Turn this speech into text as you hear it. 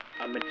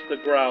Amidst the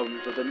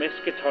grounds of the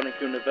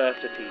Miskatonic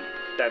University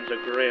stands a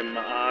grim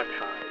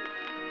archive.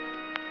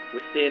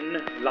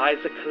 Within lies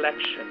a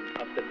collection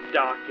of the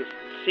darkest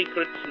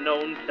secrets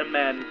known to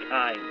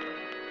mankind.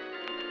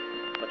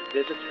 But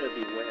visitor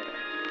beware,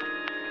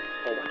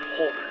 for what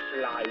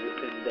horrors lie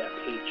within their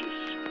pages.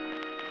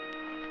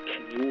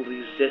 Can you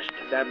resist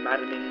their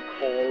maddening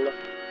call,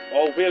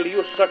 or will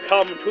you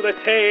succumb to the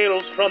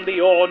tales from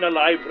the Orna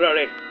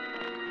Library?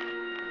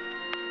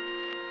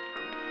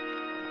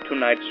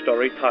 Tonight's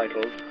story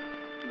titled,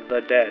 The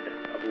Dead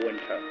of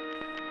Winter.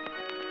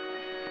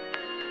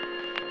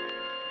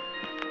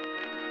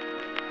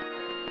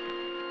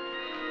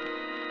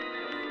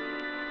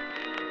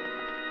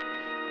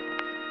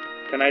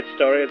 Tonight's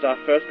story is our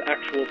first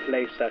actual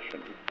play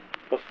session.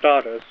 For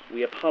starters,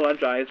 we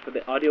apologize for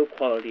the audio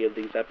quality of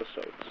these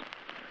episodes.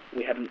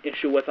 We had an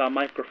issue with our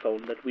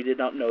microphone that we did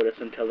not notice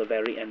until the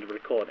very end of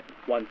recording,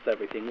 once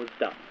everything was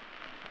done.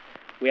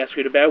 We ask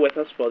you to bear with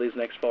us for these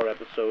next 4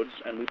 episodes,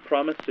 and we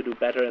promise to do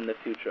better in the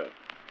future.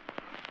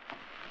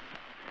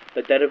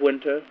 The Dead of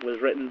Winter was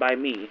written by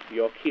me,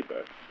 your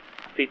keeper,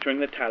 featuring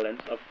the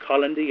talents of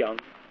Colin DeYoung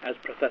as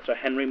Professor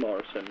Henry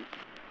Morrison,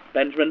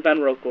 Benjamin Van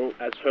Rokel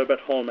as Herbert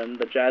Holman,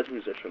 the jazz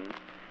musician,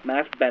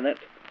 Matt Bennett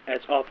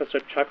as Officer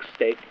Chuck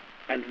Stake,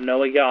 and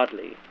Noah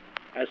Yardley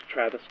as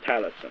Travis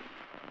Taliesin.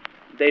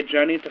 They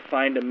journey to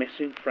find a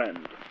missing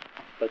friend,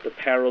 but the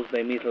perils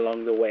they meet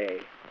along the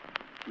way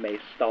may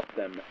stop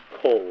them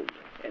cold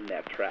in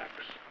their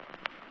tracks.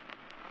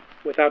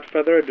 Without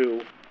further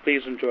ado,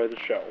 please enjoy the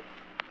show.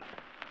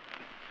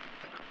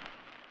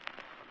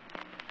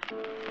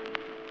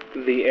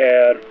 The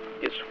air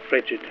is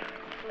frigid,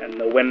 and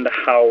the wind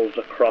howls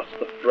across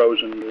the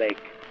frozen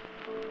lake.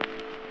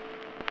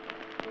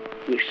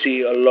 We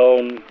see a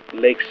lone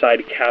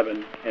lakeside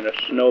cabin in a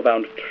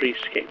snowbound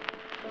treescape.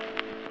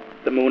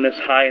 The moon is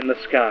high in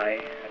the sky,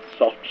 and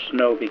soft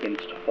snow begins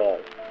to fall.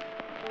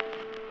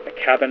 The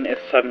cabin is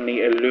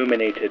suddenly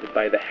illuminated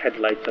by the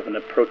headlights of an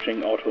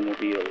approaching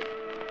automobile.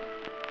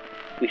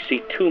 We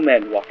see 2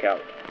 men walk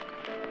out.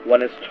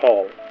 One is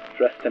tall,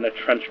 dressed in a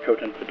trench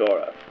coat and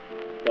fedora,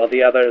 while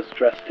the other is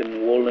dressed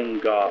in woolen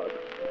garb,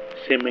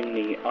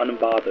 seemingly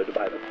unbothered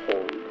by the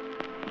cold.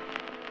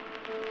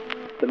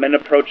 The men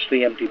approach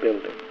the empty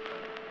building.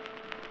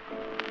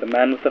 The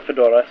man with the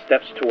fedora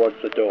steps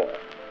towards the door,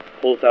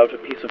 pulls out a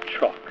piece of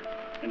chalk,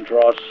 and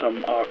draws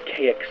some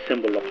archaic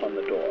symbol upon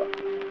the door.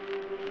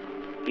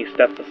 He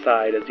steps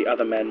aside as the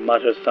other man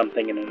mutters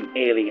something in an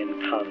alien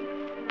tongue.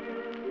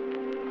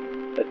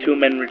 The 2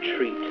 men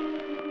retreat.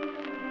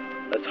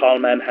 The tall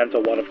man hands a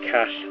wad of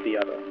cash to the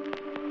other,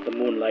 the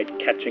moonlight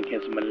catching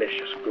his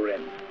malicious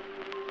grin.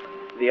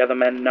 The other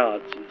man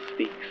nods and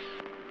speaks.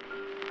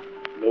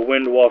 The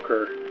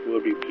Windwalker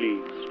will be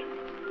pleased.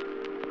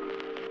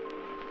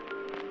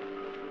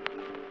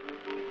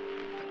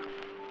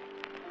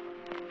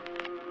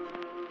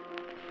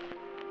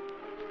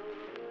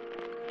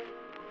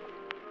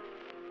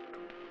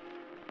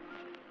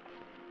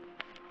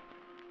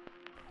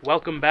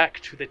 Welcome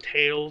back to the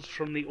Tales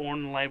from the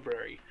Orna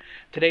Library.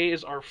 Today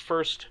is our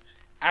first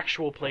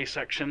actual play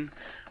section.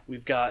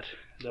 We've got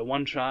the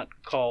one-shot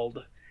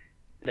called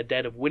The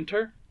Dead of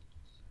Winter.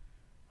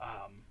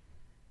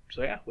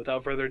 So yeah,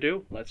 without further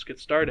ado, let's get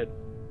started.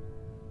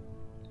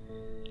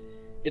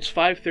 It's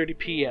 5:30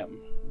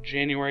 p.m.,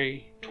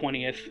 January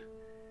 20th,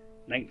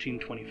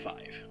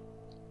 1925.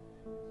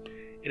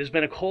 It has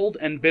been a cold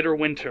and bitter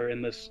winter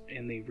in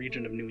the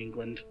region of New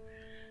England,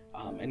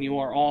 and you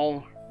are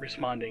all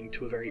responding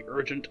to a very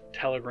urgent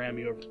telegram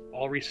you have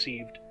all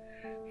received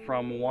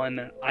from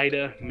one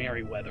Ida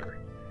Merriweather,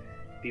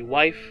 the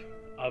wife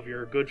of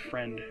your good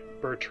friend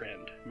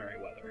Bertrand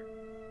Merriweather.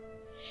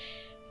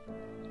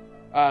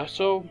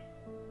 So,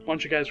 why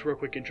don't you guys real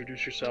quick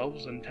introduce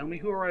yourselves and tell me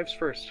who arrives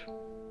first?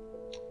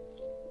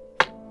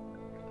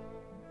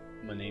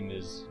 My name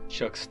is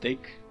Chuck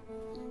Stake,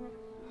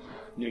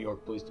 New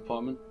York Police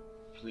Department,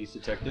 police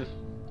detective.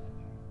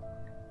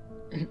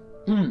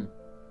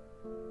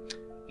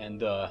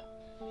 And,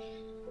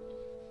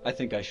 I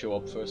think I show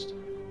up first.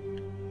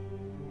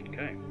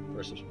 Okay.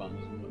 First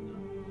responders and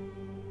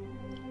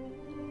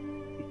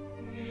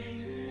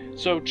whatnot.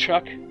 So,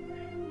 Chuck,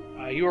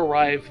 you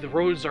arrive. The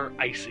roads are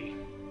icy,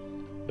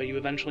 but you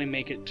eventually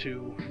make it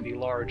to the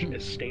large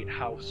estate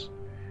house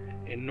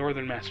in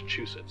northern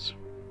Massachusetts.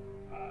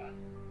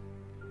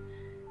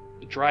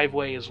 The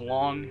driveway is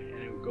long,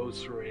 and it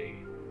goes through a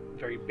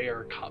very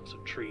bare copse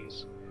of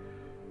trees,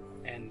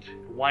 and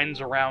winds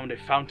around a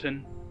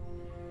fountain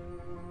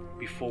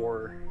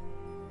before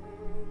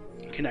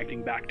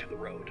connecting back to the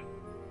road.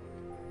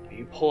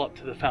 You pull up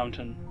to the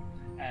fountain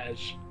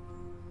as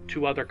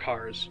 2 other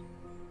cars,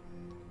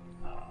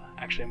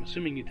 actually I'm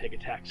assuming you take a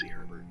taxi,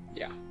 Herbert.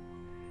 Yeah.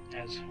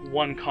 As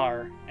 1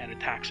 car and a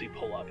taxi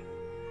pull up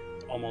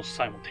almost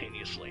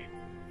simultaneously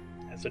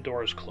as the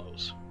doors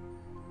close.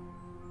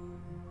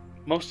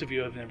 Most of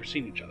you have never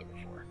seen each other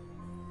before.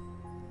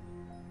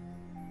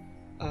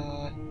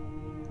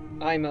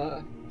 I'm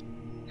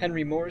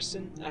Henry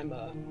Morrison.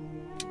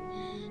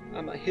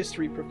 I'm a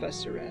history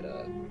professor at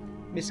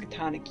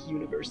Miskatonic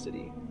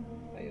University.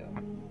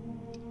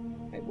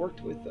 I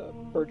worked with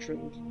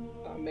Bertrand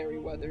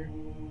Merriweather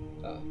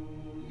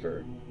for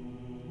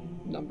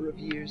a number of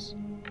years.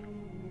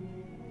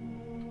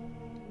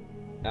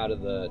 Out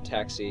of the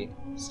taxi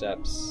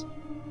steps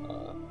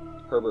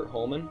Herbert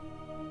Holman.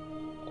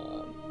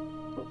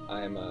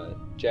 I'm a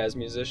jazz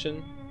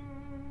musician.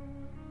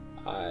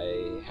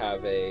 I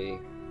have a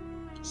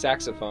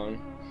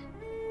saxophone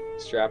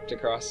strapped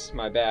across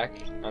my back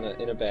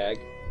in a bag,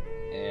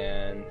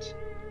 and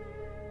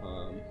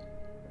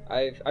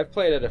I've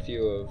played at a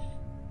few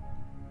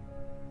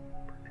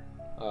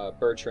of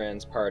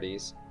Bertrand's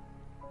parties,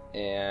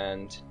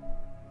 and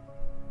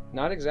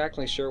not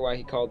exactly sure why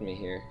he called me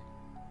here.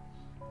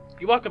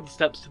 You walk up the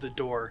steps to the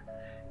door,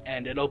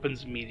 and it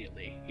opens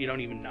immediately. You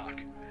don't even knock.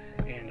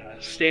 And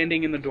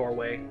standing in the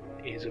doorway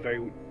is a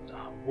very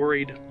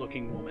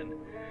worried-looking woman.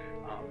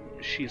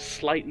 She's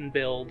slight in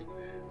build,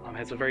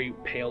 has a very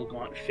pale,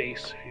 gaunt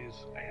face,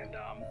 and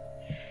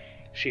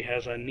she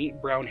has a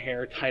neat brown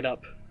hair tied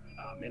up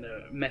in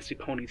a messy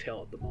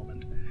ponytail at the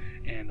moment.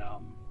 And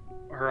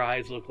her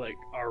eyes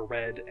are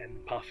red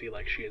and puffy,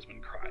 like she has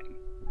been crying.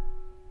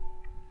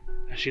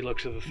 As she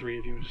looks at the three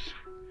of you, and says,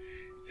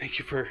 Thank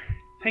you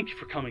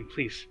for coming.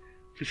 Please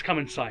come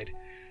inside.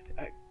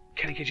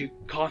 Can I get you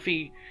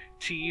coffee,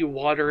 tea,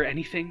 water,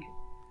 anything?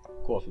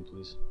 Coffee,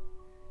 please.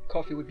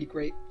 Coffee would be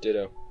great.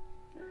 Ditto.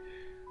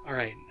 All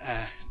right.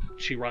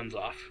 She runs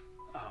off,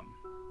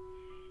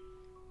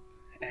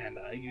 and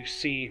you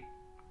see,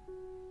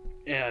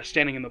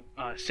 sitting in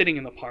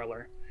the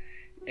parlor,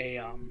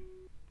 a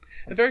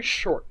very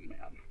short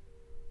man,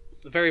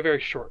 a very, very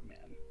short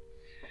man.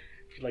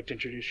 If you'd like to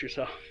introduce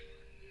yourself.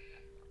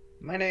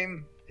 My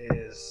name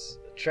is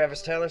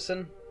Travis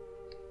Tylerson.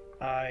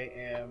 I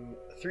am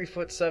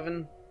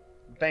 3'7",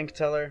 bank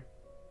teller.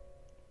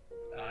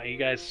 You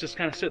guys just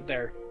kind of sit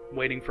there,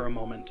 waiting for a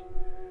moment.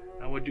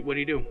 What do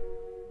you do?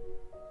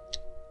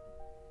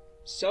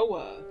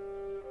 So,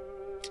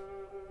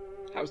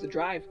 how's the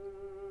drive?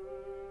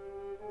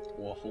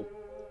 Awful.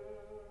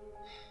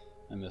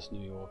 I miss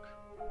New York.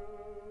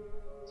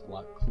 It's a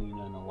lot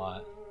cleaner and a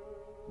lot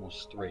more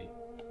straight.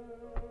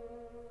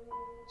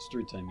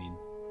 Streets, I mean.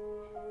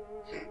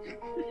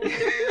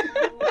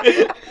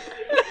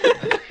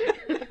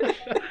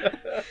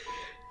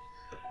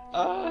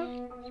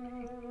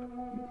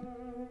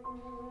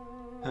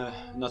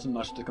 Nothing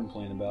much to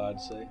complain about, I'd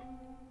say.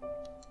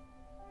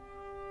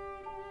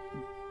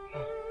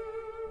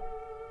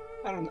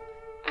 I don't know.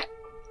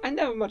 I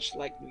never much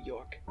liked New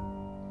York.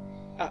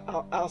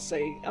 I'll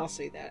say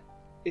that.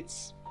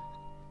 There's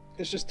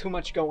just too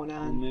much going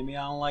Well, on. maybe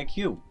I don't like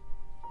you.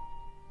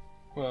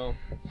 Well,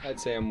 I'd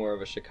say I'm more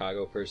of a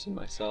Chicago person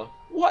myself.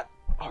 What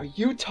are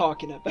you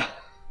talking about?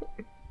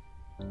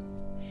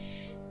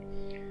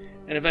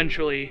 And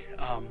eventually,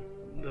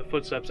 the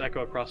footsteps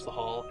echo across the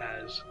hall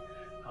as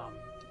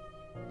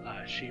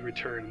she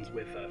returns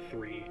with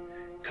 3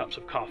 cups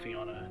of coffee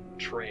on a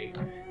tray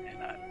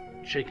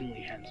and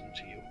shakingly hands them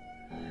to you.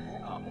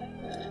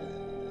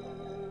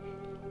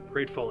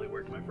 Great Foley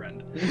work, my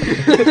friend.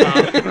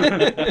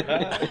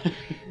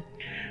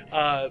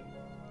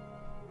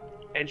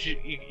 And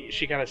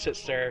she kind of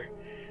sits there,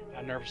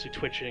 nervously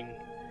twitching,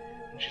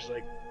 and she's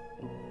like,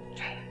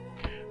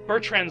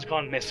 Bertrand's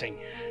gone missing.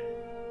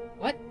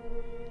 What?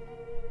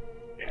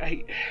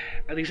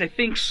 At least I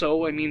think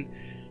so. I mean,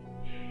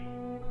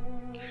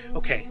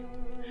 okay.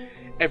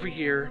 Every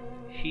year,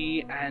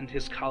 he and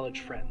his college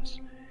friends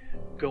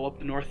go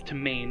up north to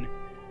Maine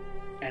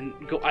and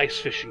go ice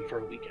fishing for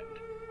a weekend.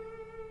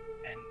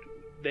 And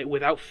they,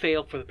 without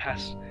fail, for the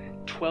past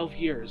 12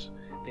 years,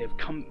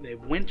 they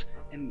went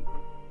and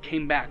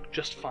came back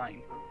just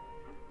fine.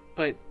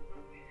 But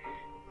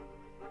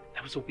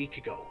that was a week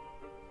ago,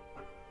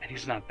 and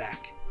he's not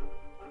back.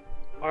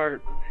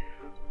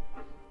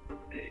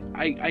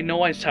 I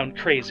know I sound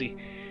crazy,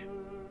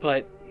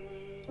 but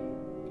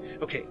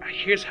okay,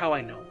 here's how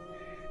I know.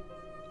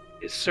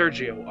 It's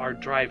Sergio, our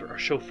driver, our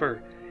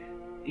chauffeur.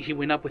 He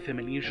went up with him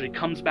and he usually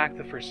comes back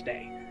the first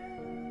day.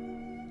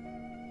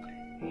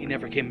 He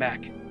never came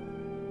back.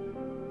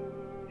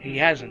 He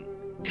hasn't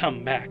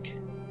come back.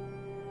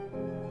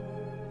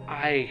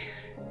 I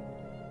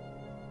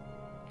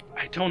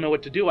don't know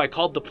what to do. I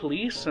called the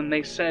police and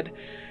they said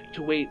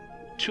to wait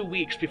 2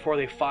 weeks before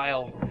they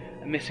file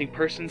a missing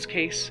persons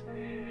case,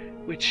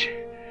 which,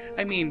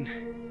 I mean,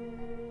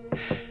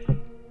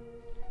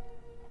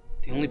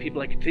 the only people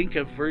I could think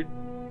of were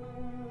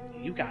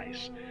you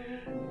guys.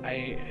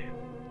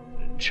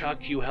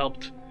 Chuck, you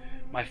helped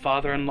my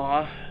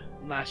father-in-law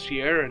last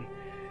year,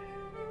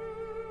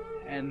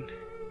 and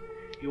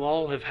you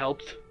all have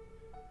helped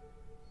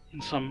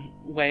in some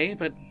way,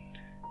 but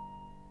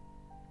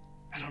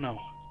I don't know.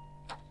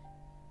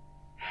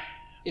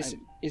 Is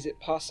it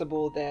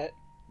possible that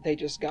they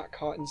just got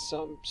caught in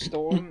some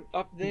storm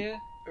up there,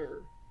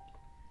 or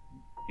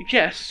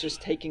Yes,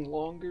 just taking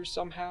longer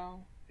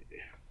somehow?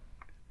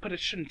 but it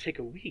shouldn't take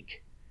a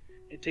week.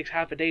 It takes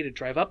half a day to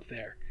drive up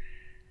there.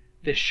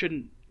 This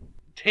shouldn't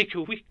take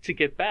a week to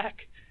get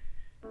back.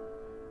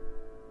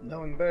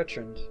 Knowing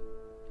Bertrand,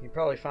 He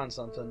probably found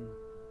something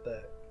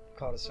that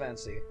caught his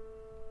fancy.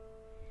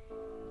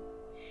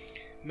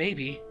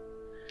 Maybe,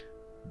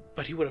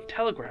 but he would have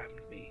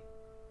telegraphed me.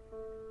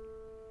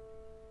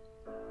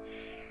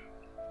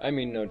 I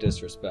mean, no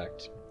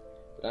disrespect,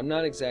 but I'm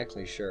not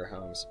exactly sure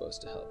how I'm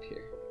supposed to help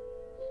here.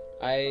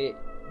 I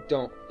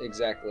don't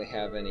exactly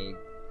have any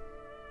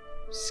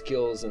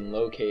skills in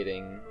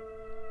locating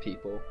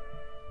people.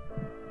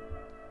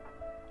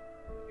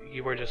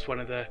 You were just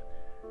one of the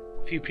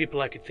few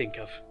people I could think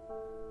of.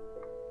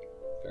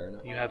 Fair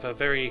enough. You have a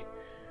very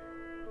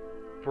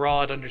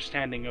broad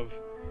understanding of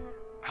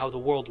how the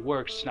world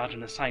works, not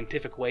in a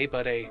scientific way,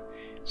 but a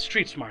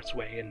street smarts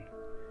way, and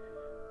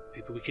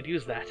maybe we could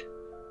use that.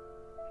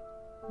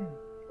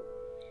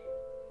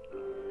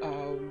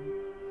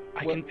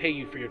 I can pay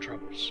you for your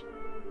troubles.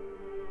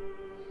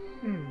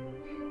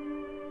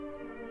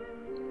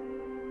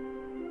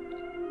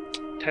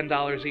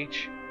 $10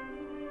 each.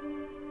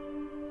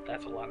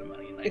 That's a lot of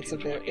money in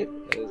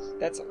 1920.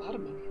 That's a lot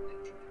of money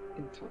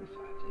in 25.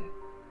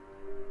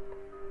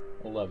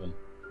 Yeah. 11.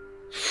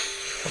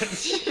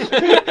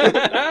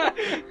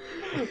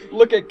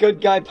 Look at good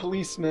guy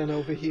policeman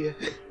over here.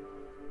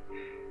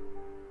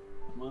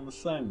 I'm on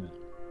assignment.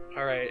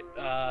 All right.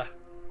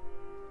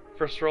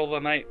 First roll of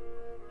the night.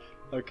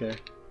 Okay.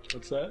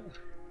 What's that?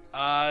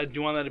 Do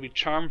you want that to be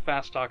charm,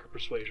 fast talk, or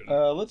persuasion?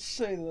 Let's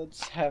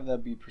have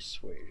that be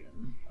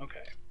persuasion.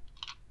 Okay.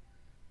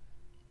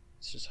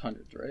 It's just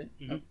hundreds, right?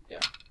 Mhm. Oh, yeah.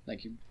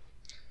 Thank you.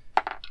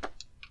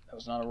 That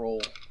was not a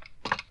roll.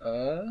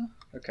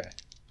 Okay.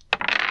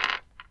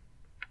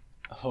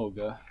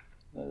 Hoga.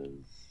 That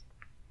is...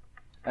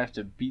 I have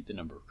to beat the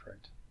number,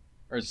 correct?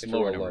 Or it's It's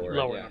lower a roll number.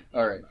 lower, Lower. yeah.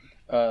 All right.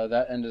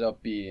 That ended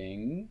up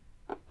being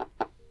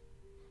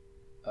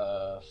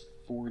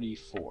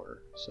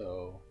 44.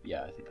 So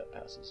yeah, I think that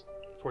passes.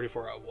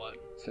 44 out of what?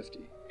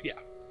 50.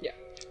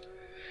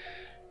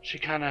 She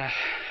kind of...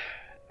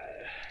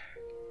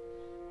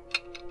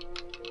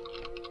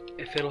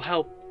 if it'll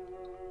help,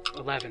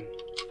 11.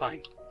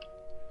 Fine.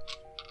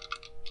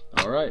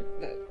 All right.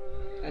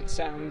 That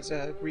sounds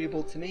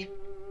agreeable to me.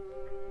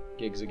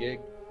 Gig's a gig.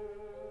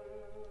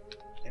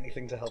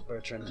 Anything to help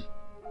Bertrand.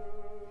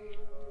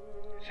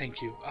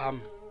 Thank you.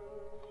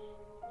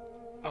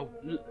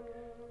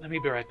 Let me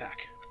be right back.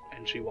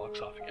 And she walks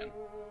off again.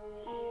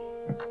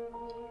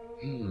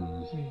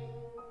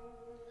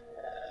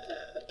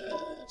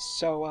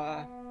 So,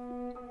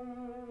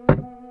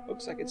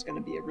 looks like it's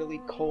gonna be a really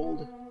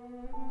cold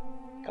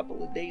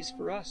couple of days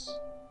for us.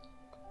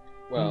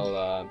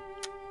 Well,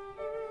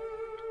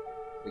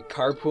 we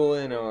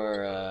carpooling,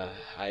 or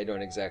I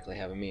don't exactly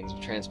have a means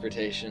of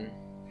transportation.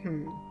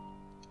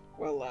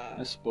 Well,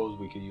 I suppose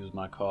we could use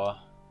my car.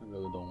 I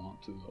really don't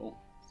want to though.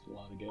 It's a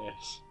lot of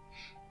gas.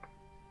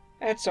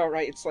 that's all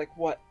right. It's like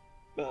what,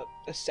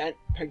 a cent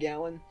per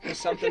gallon or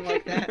something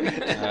like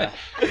that.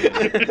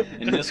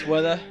 In this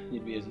weather,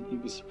 you'd be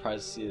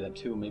surprised to see that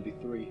too. Maybe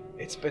 3.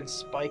 It's been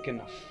spiking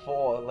to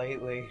 4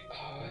 lately.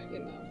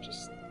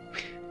 Just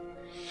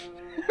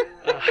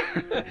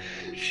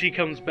She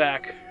comes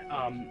back,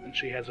 and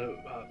she has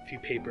a few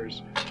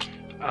papers.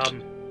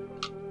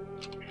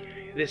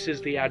 This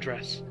is the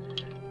address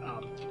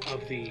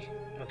of the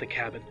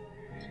cabin.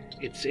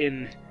 It's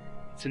in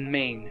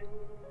Maine,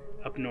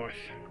 up north.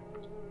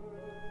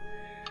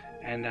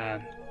 And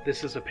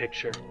this is a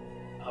picture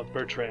of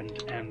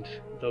Bertrand and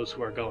those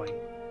who are going.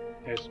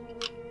 There's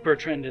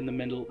Bertrand in the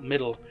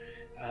middle,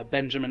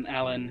 Benjamin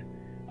Allen,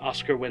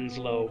 Oscar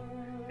Winslow,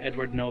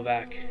 Edward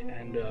Novak,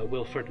 and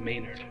Wilford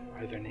Maynard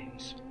are their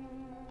names.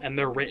 And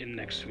they're written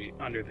next to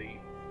under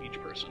each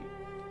person.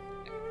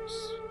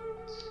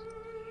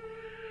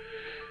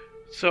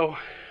 So,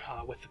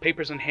 with the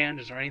papers in hand,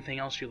 is there anything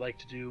else you'd like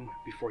to do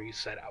before you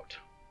set out?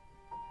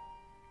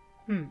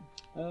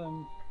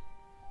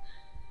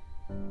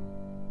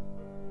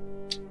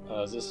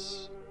 Is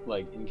this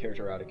like in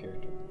character or out of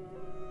character?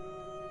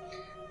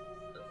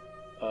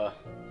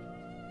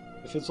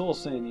 If it's all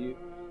saying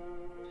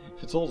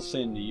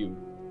to you,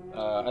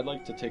 I'd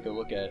like to take a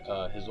look at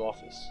his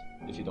office,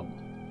 if you don't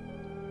mind.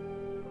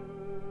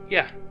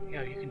 Yeah,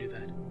 you can do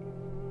that.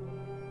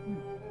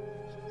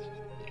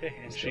 Okay,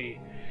 and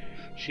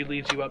she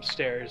leads you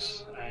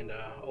upstairs and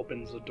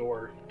opens the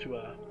door to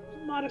a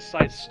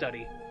modest-sized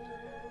study.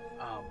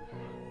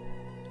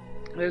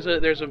 There's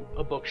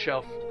a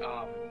bookshelf.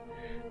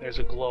 There's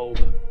a globe.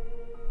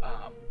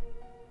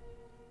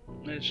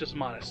 And it's just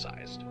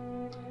modest-sized.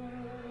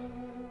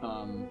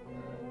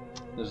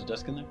 There's a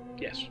desk in there?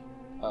 Yes.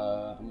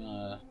 I'm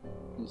gonna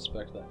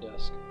inspect that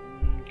desk.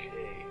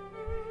 Okay.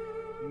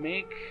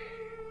 Make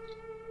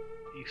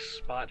a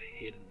spot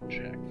hidden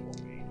check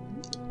for me.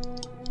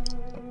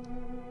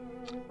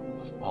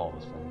 Of all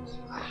the things.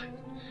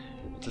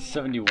 It's a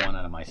 71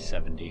 out of my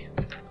 70.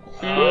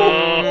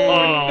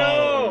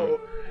 no!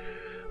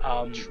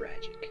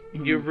 Tragic.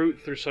 You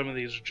root through some of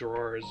these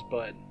drawers,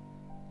 but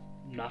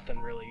nothing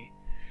really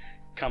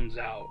comes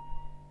out.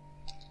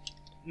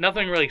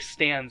 Nothing really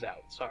stands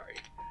out. Sorry.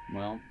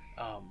 Well,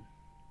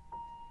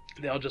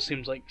 they all just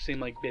seem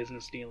like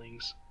business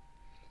dealings.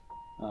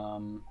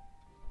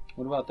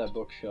 What about that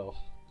bookshelf?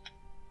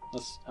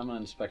 I'm gonna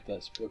inspect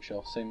that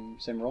bookshelf. Same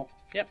roll?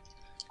 Yep.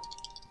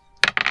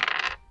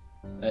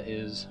 That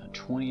is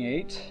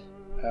 28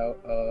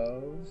 out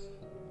of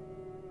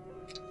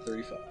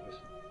 35.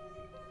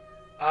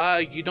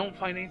 You don't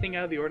find anything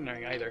out of the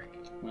ordinary either.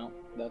 Well,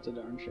 that's a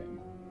darn shame.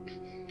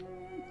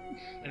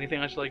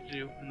 Anything else you'd like to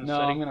do in the No,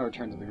 study? I'm gonna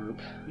return to the group.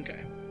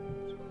 Okay.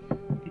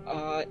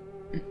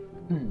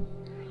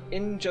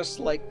 In just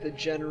like the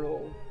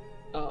general,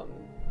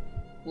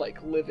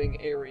 like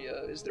living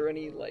area, is there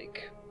any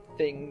like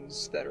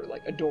things that are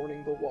like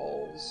adorning the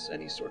walls?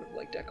 Any sort of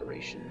like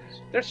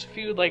decorations? There's a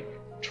few like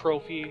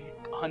trophy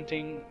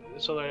hunting,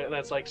 so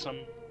that's like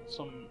some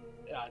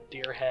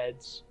deer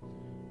heads,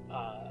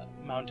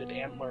 mounted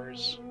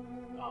antlers.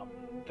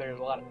 There's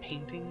a lot of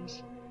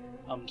paintings.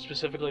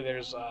 Specifically,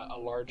 there's a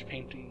large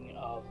painting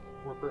of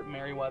Rupert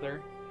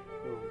Merriweather,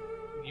 who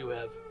you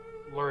have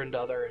learned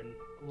under,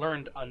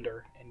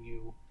 and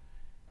you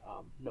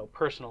know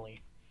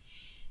personally.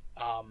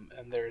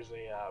 And there's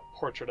a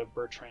portrait of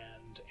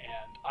Bertrand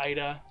and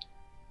Ida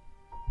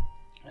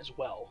as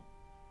well.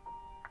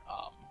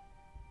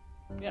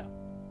 Yeah.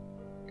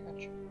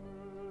 Gotcha.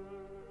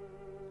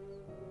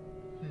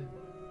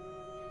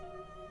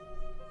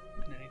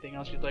 Anything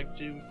else you'd like to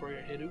do before you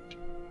head out?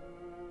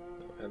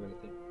 Don't have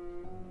anything.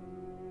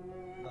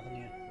 Nothing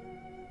yet.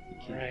 You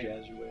can't Right.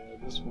 jazz your way out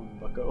of this one,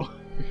 bucko.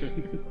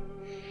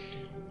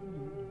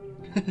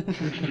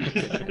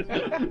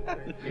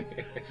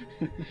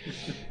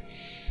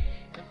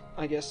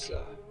 I guess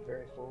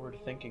Very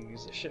forward-thinking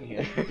musician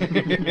here.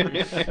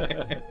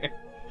 I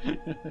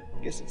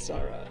guess it's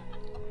our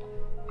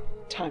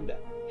time to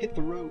hit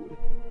the road,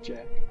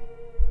 Jack.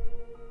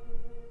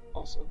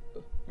 Also,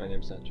 My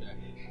name's not Jack.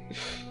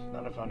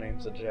 None of our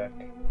names are Jack.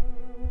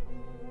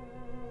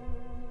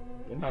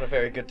 You're not a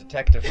very good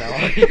detective now,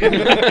 are you?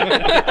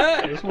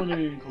 I just wanted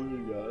to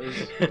include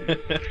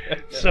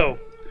guys. So,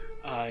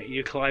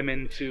 you climb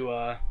into.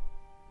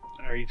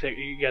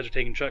 You guys are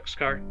taking Chuck's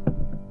car?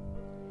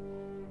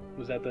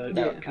 Was that the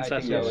Yeah, I think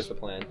consensus? that was the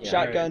plan. Yeah.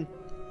 shotgun.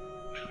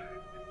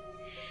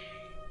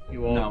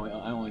 You all. No,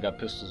 I only got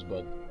pistols,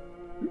 but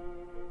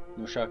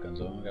no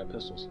shotguns. I only got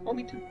pistols. Oh,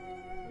 me too.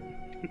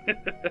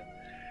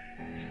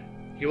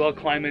 You all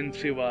climb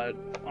into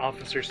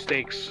Officer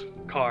Stake's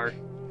car,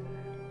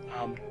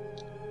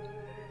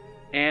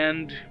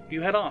 and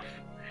you head off.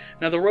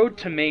 Now, the road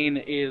to Maine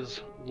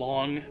is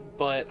long,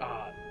 but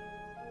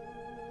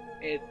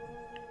it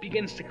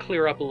begins to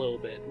clear up a little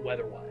bit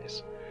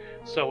weather-wise.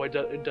 So it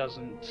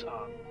doesn't,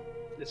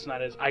 it's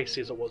not as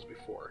icy as it was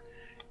before.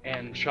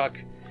 And Chuck,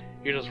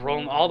 you're just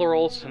rolling all the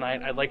rolls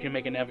tonight. I'd like you to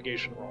make a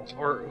navigation roll.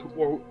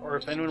 Or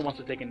if anyone wants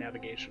to take a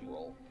navigation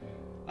roll.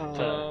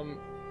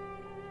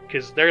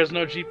 Because there is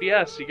no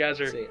GPS. You guys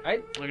are See,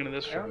 looking at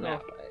this I don't from know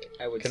map.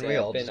 if I would Can say we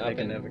I've all been just up make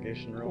a in...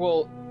 navigation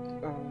roll?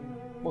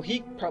 Well,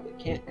 he probably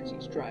can't because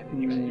he's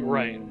driving.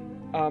 Right.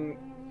 Oh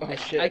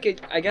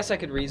shit. I guess I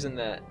could reason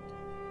that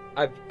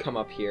I've come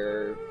up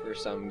here for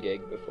some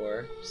gig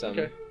before, some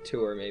Okay.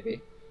 tour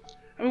maybe.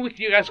 I mean,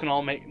 you guys can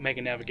all make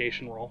a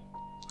navigation roll.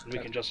 We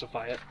can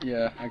justify it.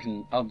 Yeah,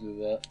 I'll do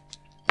that.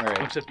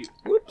 Alright. Except you.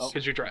 Whoops.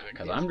 Because you're driving.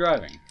 Because I'm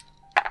driving.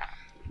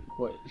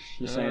 What?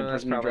 You're saying a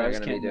That's person who probably drives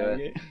gonna can't be do it.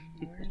 navigate?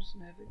 Where's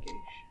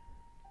navigation?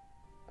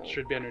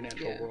 Should be under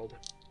natural Yeah. world.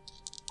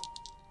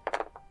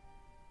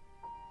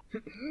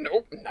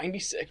 Nope,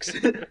 96.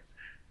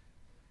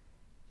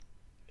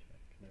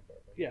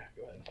 Yeah,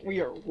 go ahead. We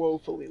are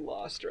woefully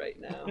lost right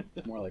now.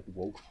 More like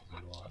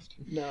woefully lost.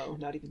 No,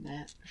 not even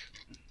that.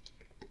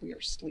 We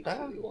are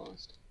sleepfully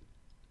lost.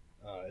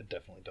 I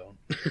definitely don't.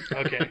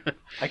 Okay.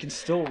 I can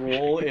still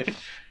roll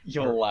if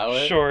you'll allow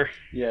it. Sure.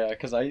 Yeah,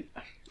 because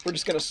We're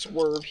just gonna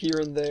swerve here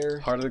and there.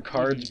 part of the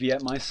cards be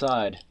at my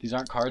side. These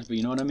aren't cards, but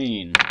you know what I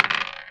mean.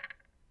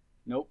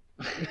 Nope.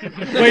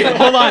 Wait,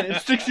 hold on.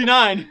 It's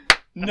 69.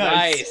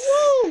 Nice.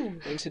 Woo!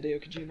 Thanks,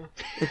 Hideo Kojima.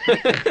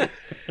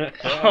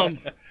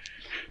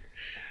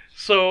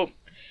 So,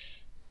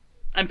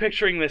 I'm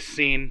picturing this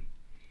scene.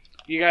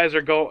 You guys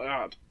are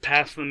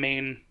past the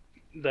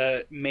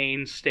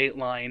main state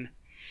line,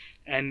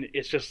 and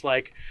it's just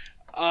like,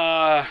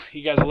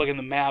 you guys are looking at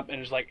the map,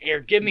 and it's like, here,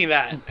 give me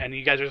that, and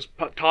you guys are just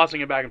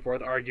tossing it back and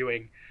forth,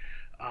 arguing.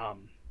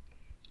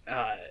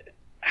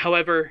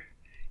 However,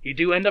 you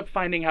do end up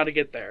finding how to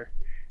get there.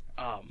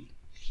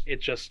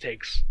 It just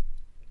takes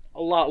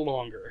a lot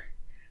longer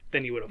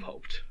than you would have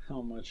hoped.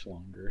 How much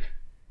longer?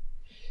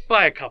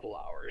 By a couple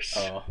hours.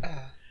 Oh.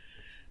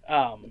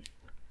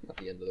 Not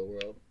the end of the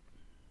world.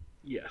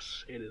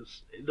 Yes, it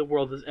is. The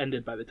world is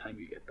ended by the time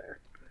you get there.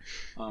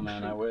 Oh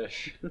man, I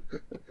wish.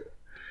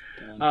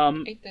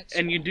 Ain't that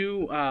And you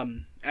small?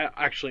 do,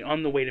 actually,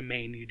 on the way to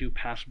Maine, you do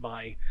pass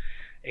by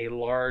a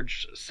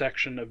large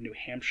section of New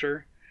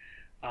Hampshire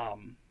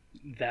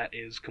that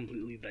is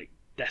completely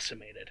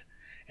decimated.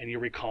 And you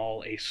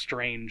recall a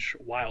strange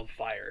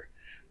wildfire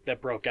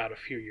that broke out a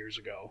few years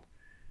ago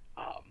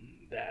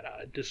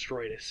that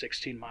destroyed a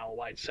 16-mile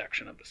wide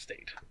section of the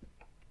state.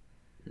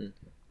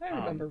 I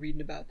remember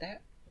reading about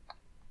that.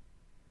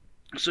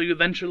 So you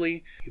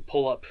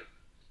pull up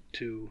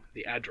to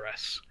the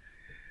address.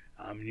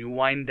 You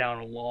wind down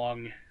a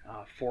long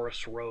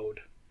forest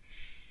road,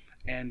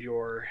 and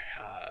your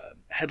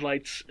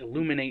headlights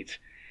illuminate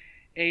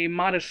a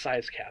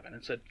modest-sized cabin.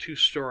 It's a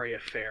 2-story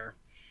affair.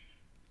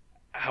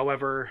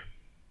 However,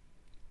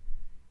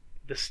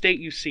 the state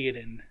you see it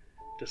in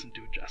doesn't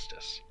do it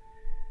justice.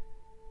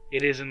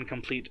 It is in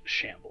complete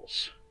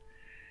shambles.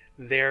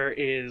 There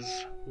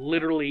is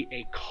literally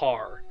a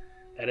car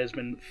that has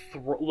been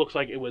looks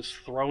like it was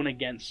thrown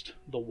against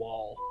the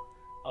wall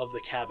of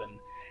the cabin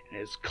and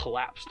has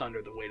collapsed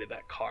under the weight of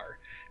that car.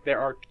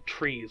 There are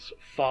trees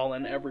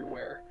fallen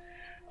everywhere.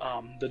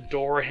 The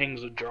door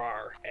hangs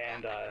ajar,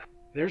 and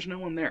there's no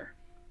one there.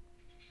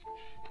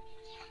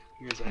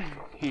 Here's a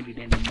handy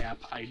dandy map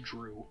I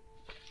drew.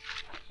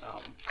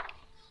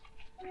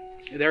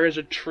 There is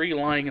a tree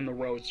lying in the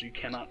road, so you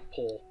cannot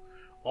pull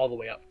all the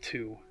way up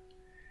to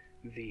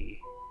the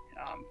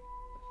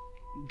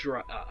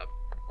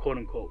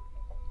quote-unquote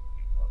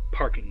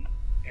parking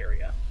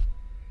area.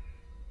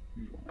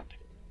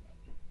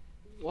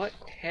 What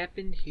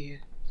happened here?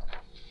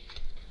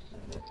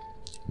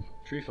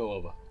 Tree fell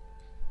over.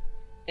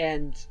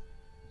 And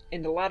a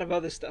lot of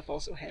other stuff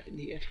also happened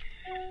here.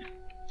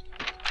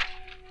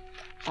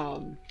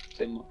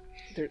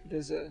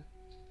 There's a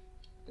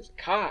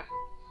car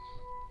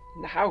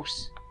in the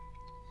house.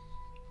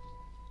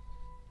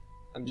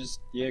 I'm just...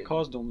 Yeah,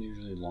 cars don't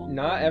usually long.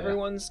 Not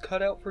everyone's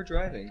cut out for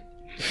driving.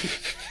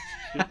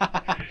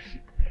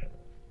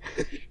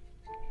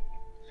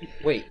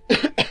 Wait,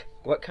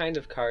 what kind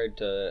of car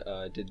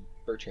did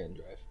Bertrand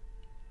drive?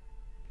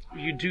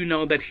 You do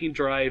know that he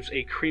drives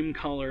a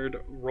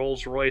cream-colored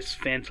Rolls-Royce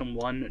Phantom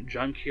 1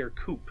 Junkier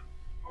Coupe.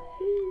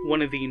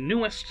 One of the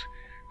newest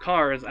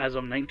cars as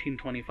of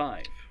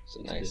 1925. It's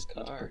a nice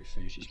That's car. pretty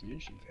fancy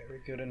smancy. Very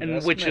good investment.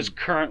 And which is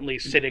currently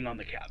sitting on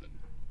the cabin.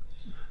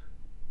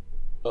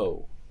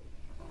 Oh.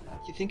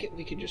 You think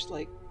we could just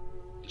like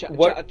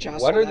What are that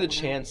the one?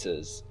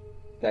 chances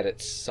that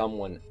it's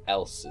someone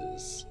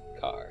else's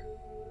car?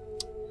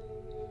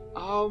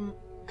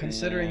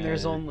 Considering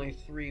there's only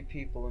 3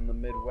 people in the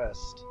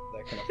Midwest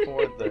that can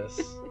afford this,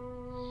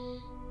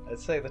 I'd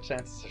say the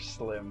chances are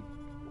slim.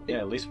 Yeah,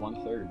 at least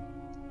 1/3.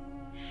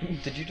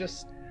 Did you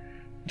just...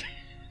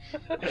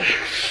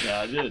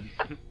 Yeah, I did.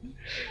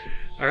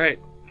 Alright,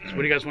 so what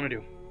do you guys want to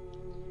do?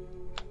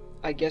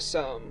 I guess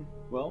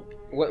Well,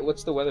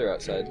 What's the weather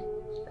outside?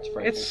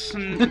 It's...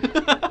 Damn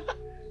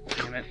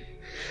it.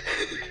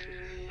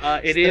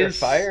 It there is...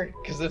 fire?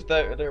 Because if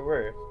there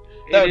were,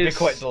 that would be is-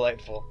 quite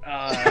delightful.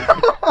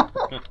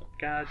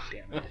 God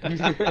damn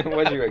it.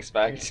 What do you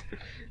expect?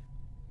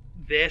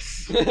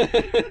 This...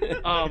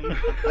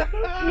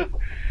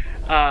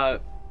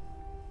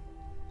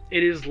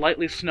 It is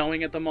lightly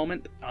snowing at the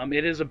moment.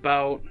 It is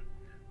about,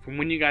 from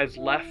when you guys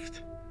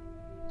left,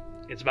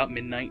 it's about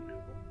midnight.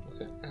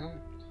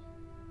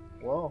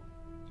 Well,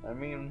 I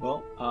mean,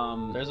 well,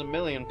 there's a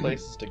million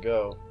places to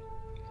go.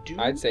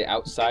 I'd say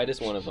outside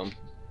is one of them.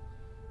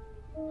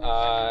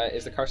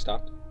 Is the car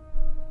stopped?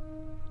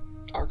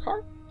 our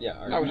car. Yeah.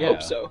 I would Yeah.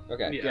 hope so.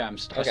 Okay. Yeah. yeah,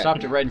 I Okay.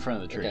 stopped it right in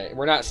front of the tree. Okay.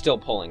 We're not still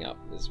pulling up,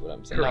 is what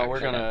I'm saying. No, we're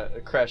gonna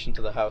crash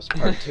into the house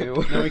part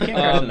 2. No, we can't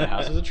crash in the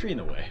house. There's a tree in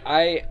the way.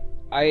 I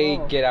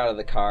Oh. get out of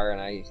the car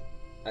and I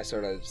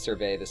sort of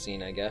survey the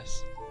scene, I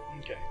guess.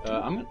 Okay.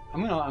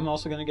 I'm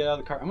also gonna get out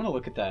of the car. I'm gonna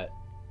look at that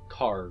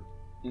car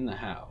in the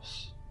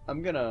house.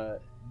 I'm gonna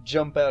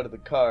jump out of the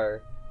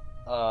car.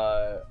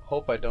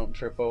 Hope I don't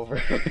trip over.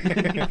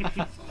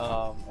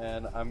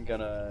 And I'm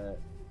gonna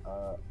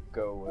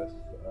go with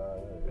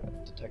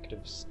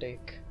Detective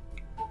Stake.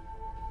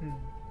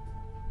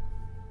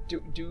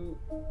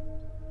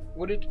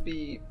 Would it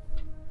be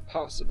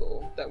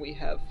possible that we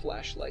have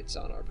flashlights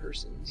on our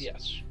persons?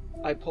 Yes.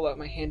 I pull out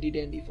my handy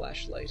dandy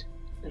flashlight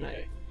and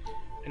Okay.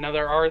 And now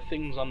there are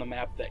things on the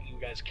map that you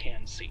guys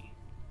can see.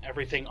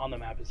 Everything on the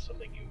map is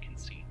something you can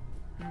see.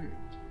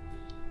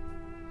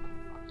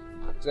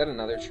 Is that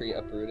another tree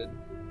uprooted?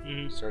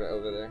 Mm-hmm. Sort of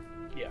over there?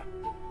 Yeah.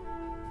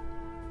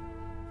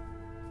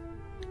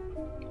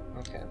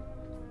 Okay.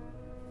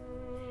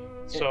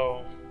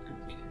 So,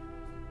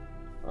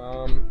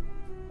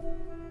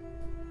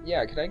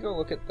 Yeah, could I go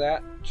look at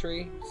that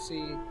tree?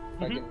 See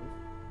if I Mhm. can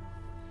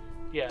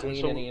yeah.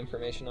 glean So, any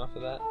information off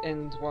of that?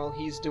 And while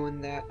he's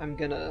doing that, I'm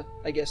gonna,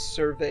 I guess,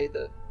 survey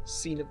the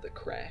scene of the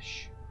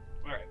crash.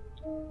 Alright.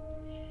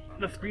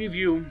 The 3 of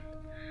you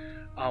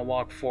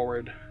walk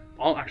forward.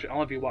 All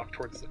of you walk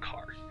towards the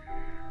car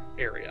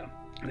area.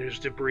 There's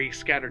debris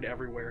scattered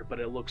everywhere, but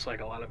it looks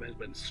like a lot of it has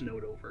been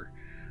snowed over.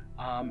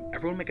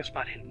 Everyone make a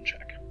spot hidden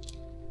check.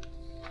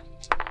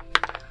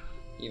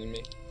 Even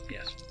me?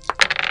 Yes.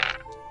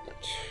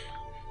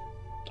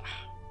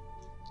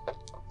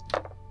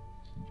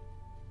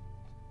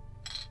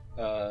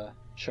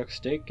 Chuck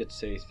Steak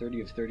gets a 30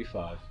 of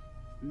 35.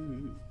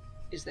 Mm-hmm.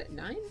 Is that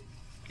 9?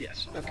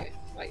 Yes. Okay,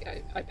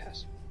 I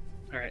pass.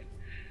 Alright.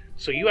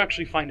 So you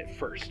actually find it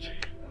first.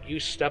 You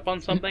step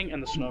on something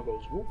and the snow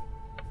goes whoop.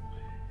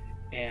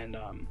 And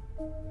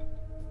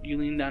you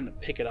lean down to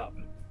pick it up.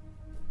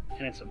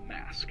 And it's a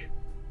mask.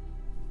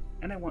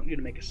 and I want you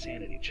to make a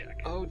sanity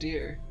check. Oh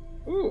dear.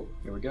 Ooh.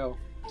 Here we go.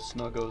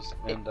 Snuggles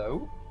and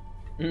out.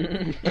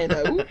 And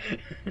out.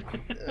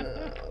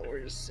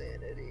 Where's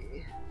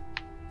sanity?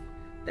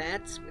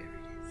 That's where it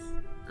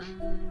is.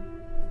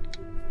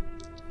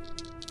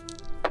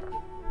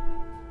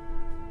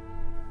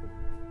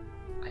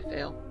 I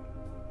fail.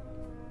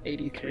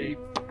 83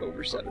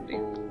 over 70.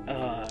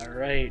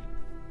 Alright.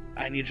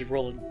 I need you to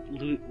roll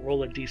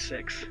a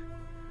d6.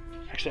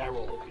 Actually, I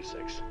roll a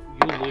d6.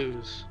 You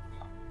lose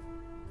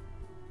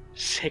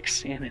 6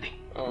 sanity.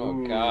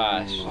 Oh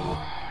gosh.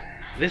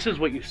 This is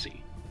what you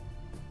see.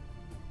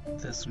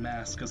 This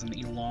mask has an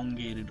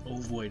elongated,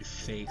 ovoid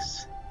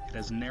face. It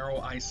has narrow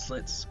eye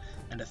slits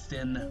and a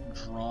thin,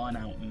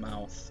 drawn-out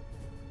mouth.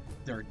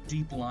 There are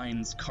deep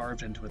lines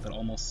carved into it that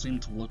almost seem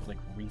to look like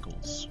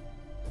wrinkles.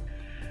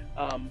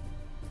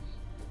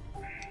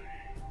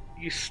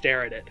 You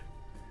stare at it,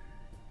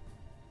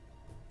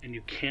 and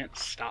you can't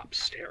stop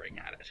staring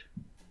at it.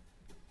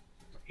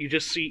 You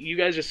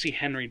guys just see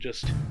Henry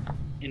just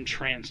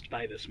entranced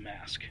by this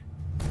mask.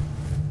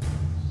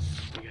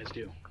 What do you guys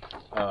do?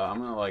 I'm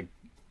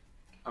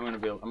gonna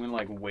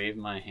wave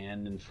my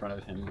hand in front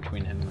of him,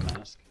 between him and the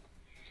mask.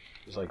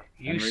 Just like,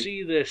 You Henry?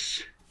 see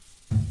this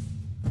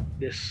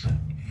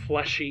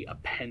fleshy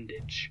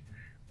appendage,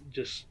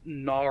 just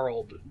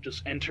gnarled,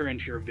 just enter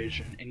into your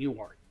vision, and you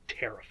are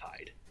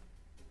terrified.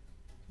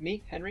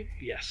 Me, Henry?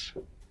 Yes.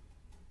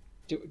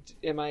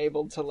 Am I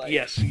able to like?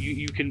 Yes,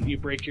 you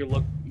break your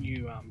look,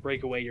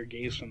 break away your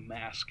gaze from the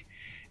mask,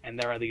 and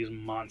there are these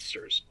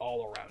monsters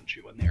all around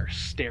you, and they're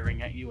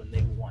staring at you, and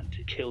they want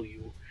to kill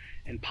you,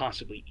 and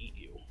possibly eat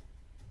you.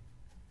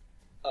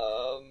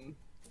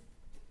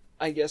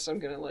 I guess I'm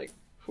gonna like,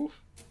 whew.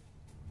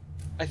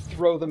 I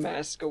throw the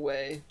mask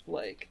away,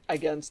 like,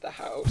 against the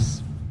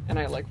house, and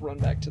I like run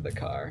back to the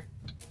car.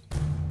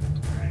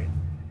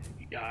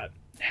 Right.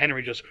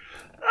 Henry just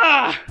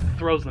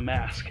throws the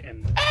mask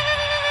and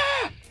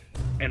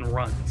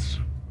runs.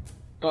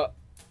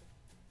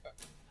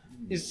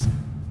 Is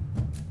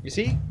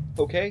he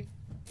okay?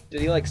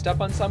 Did he like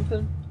step on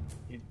something?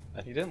 He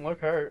didn't look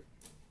hurt.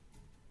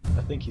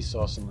 I think he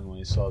saw something when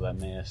he saw that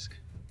mask.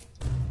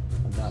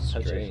 I'm not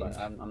touching it.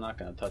 I'm not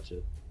gonna touch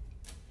it.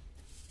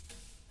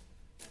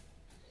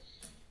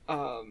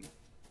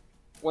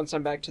 Once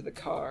I'm back to the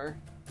car,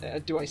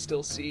 do I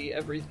still see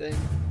everything?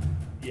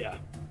 Yeah.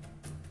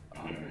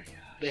 Oh my gosh.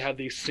 They have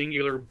these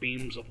singular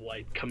beams of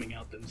light coming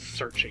out and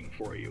searching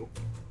for you.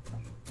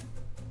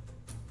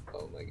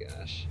 Oh my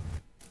gosh.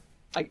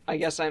 I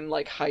guess I'm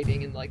like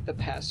hiding in like the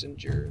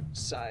passenger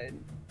side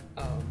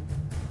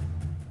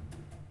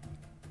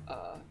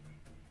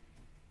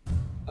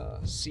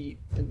seat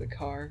in the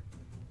car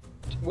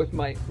with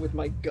my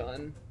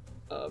gun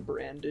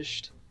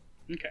brandished.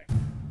 Okay.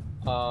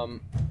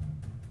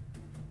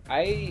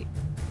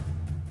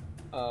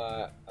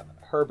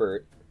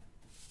 Herbert,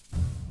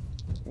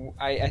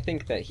 I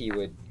think that he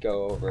would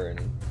go over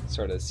and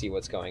sort of see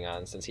what's going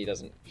on, since he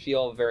doesn't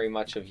feel very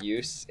much of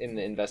use in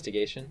the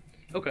investigation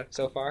Okay.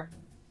 so far.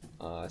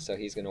 So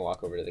he's going to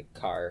walk over to the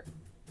car,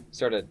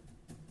 sort of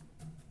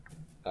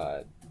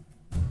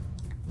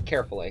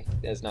carefully,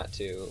 as not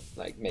to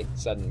like make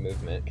sudden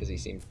movement, because he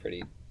seemed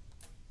pretty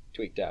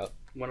tweaked out.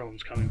 One of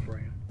them's coming for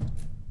you.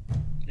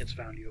 It's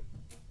found you.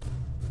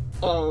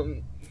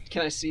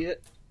 Can I see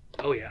it?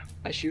 Oh yeah.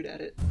 I shoot at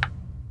it.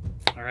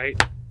 All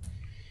right.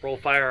 Roll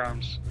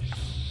firearms.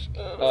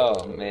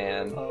 Oh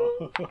man.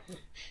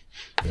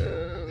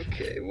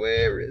 Okay,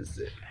 where is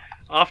it?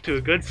 Off to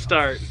a good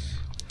start.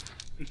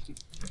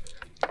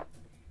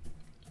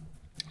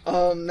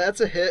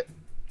 That's a hit.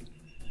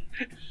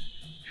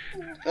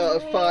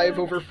 5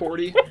 over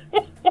 40.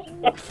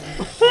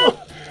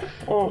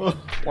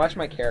 Watch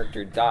my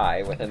character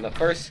die within the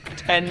first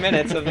 10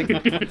 minutes of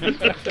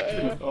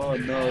the... Oh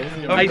no.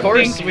 I Of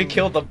course think- we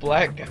killed the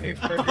black guy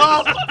first.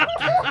 Oh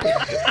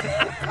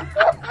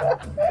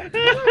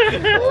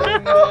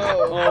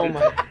no. Oh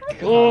my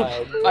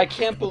god. I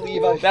can't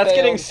believe I That's failed.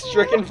 getting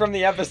stricken from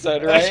the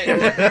episode, right?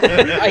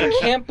 I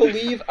can't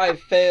believe I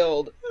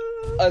failed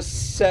a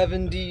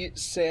 70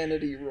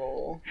 sanity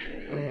roll.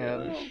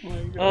 Man.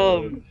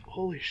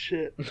 Holy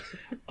shit.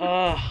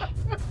 I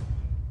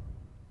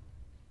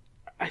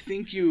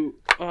think you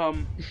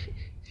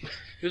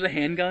there's a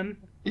handgun.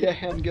 Yeah,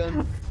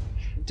 handgun.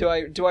 Do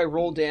I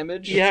roll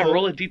damage? Yeah,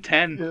 roll a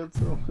d10. Yeah,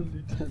 it's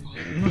only 10.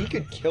 He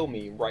could kill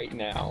me right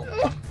now.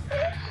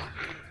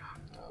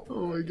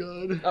 Oh my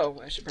god. Oh,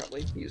 I should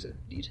probably use a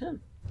d10.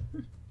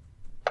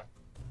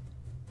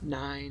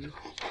 9.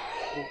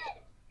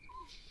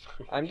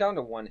 I'm down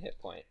to 1 hit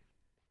point.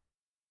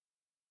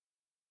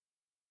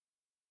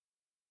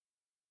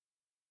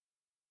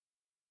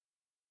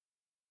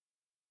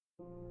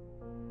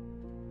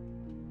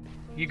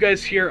 You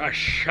guys hear a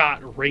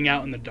shot ring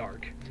out in the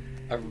dark.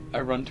 I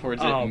run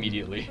towards it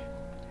immediately.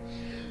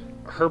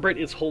 Herbert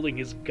is holding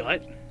his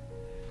gut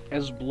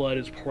as blood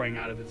is pouring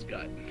out of his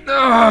gut.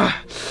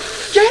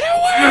 Get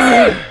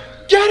away!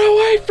 Get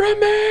away from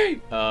me!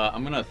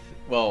 I'm gonna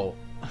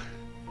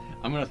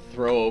I'm gonna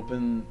throw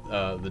open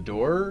the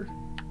door,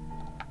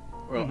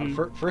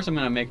 Well, first I'm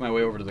gonna make my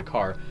way over to the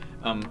car.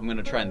 I'm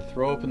gonna try and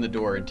throw open the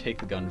door and take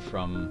the gun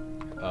from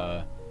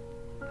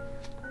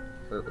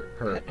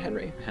Herbert.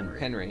 Henry.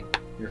 Henry.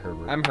 You're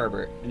Herbert. I'm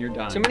Herbert. And you're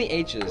Donnie. Too many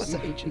H's. What's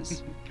the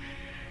H's?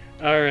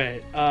 All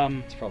right.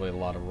 It's probably a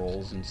lot of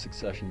rolls in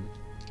succession.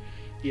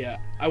 Yeah.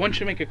 I want you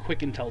to make a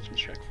quick intelligence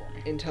check for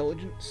me.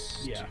 Intelligence.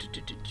 Yeah.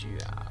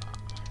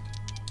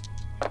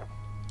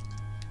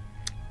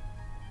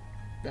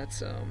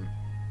 That's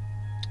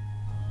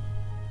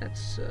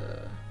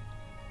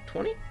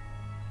 20.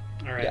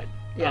 All right.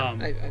 Yeah.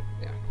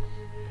 Yeah.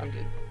 I'm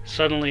good.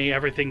 Suddenly,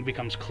 everything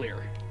becomes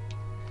clear.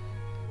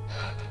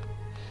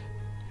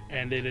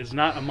 And it is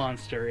not a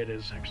monster. It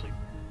is actually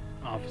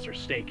Officer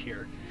Stake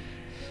here.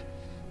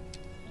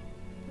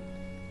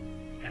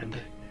 And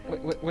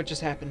What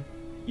just happened?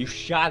 You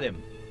shot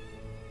him.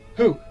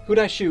 Who'd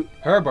I shoot?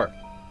 Herbert.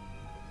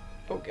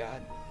 Oh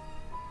God.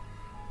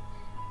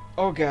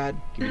 Oh God.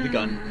 Give me the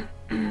gun.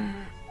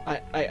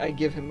 I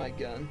give him my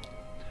gun.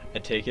 I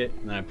take it,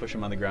 and then I push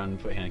him on the ground and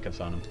put handcuffs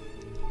on him.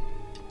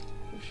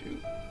 Oh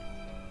shoot.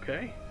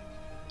 okay.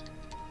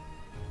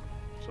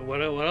 So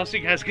what else are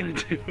you guys gonna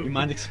do? You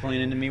mind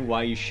explaining to me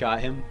why you shot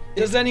him?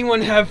 Does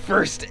anyone have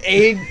first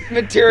aid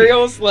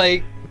materials?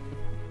 Like,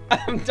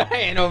 I'm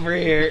dying over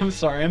here. I'm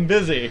sorry, I'm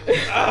busy.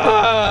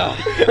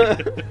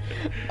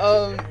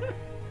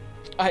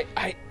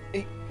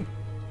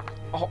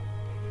 Oh,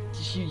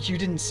 you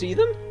didn't see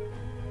them?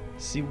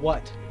 See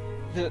what?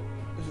 The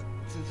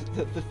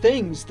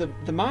things, the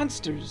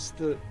monsters,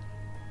 the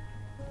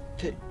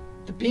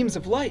beams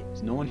of light.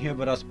 There's no one here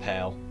but us,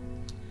 pal.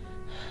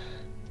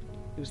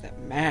 It was that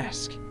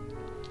mask.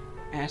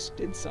 Mask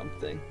did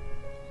something.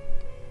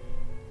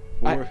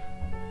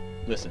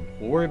 Listen,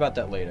 we'll worry about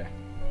that later.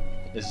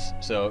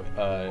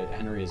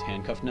 Henry is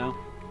handcuffed now.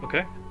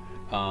 Okay.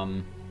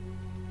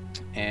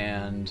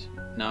 And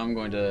now I'm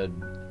gonna.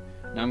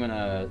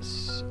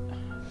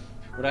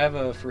 Would I have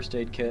a first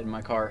aid kit in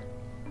my car?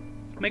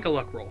 Make a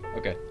luck roll.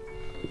 Okay.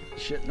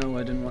 Shit, no, I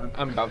didn't want.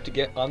 I'm about to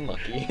get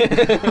unlucky.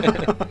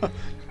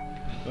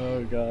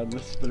 Oh god,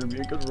 this better be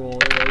a good roll,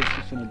 otherwise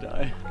you're finna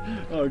die.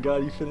 Oh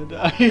god, you finna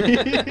die.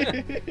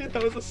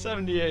 That was a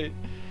 78.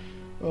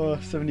 Oh,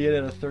 78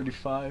 out of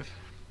 35.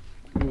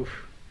 Oof.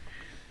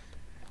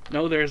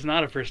 No, there's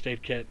not a first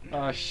aid kit.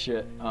 Oh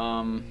shit.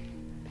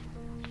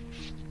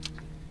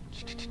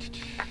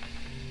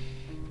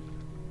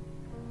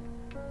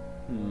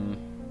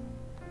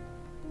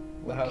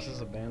 The house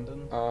is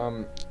abandoned.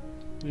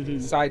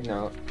 Side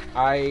note,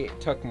 I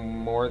took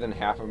more than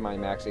half of my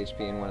max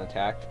HP in one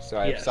attack, so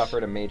I've Yes.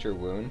 suffered a major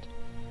wound.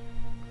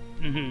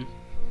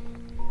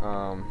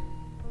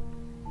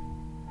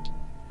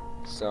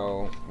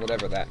 So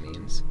whatever that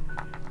means.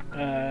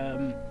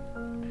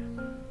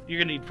 You're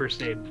gonna need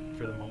first aid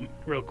for the moment,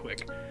 real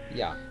quick.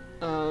 Yeah.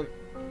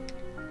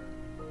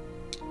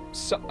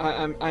 So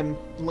I'm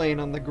laying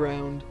on the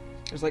ground.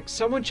 There's like,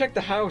 someone check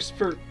the house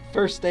for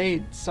first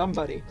aid.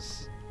 Somebody.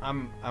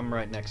 I'm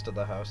right next to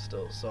the house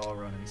still, so I'll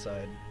run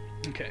inside.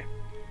 Okay.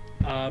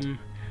 You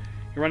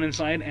run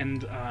inside,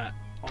 and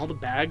all the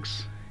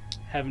bags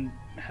have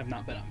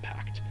not been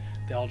unpacked.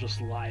 They all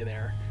just lie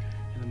there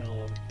in the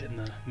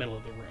middle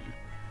of the room.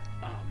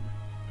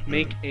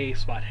 Make a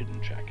spot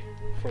hidden check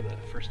for the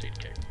first aid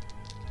kit.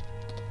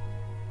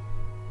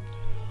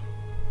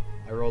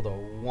 I rolled a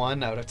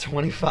 1 out of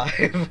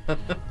 25.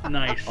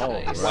 Nice. Oh,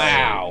 Nice.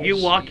 wow. You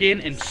walk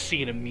in and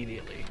see it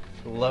immediately.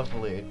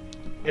 Lovely.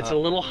 It's a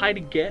little high to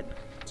get,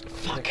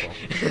 Fuck.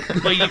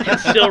 but you can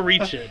still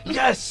reach it.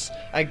 Yes!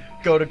 I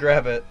go to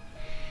grab it.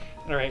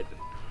 All right.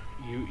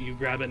 You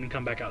grab it and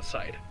come back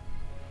outside.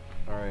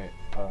 Alright,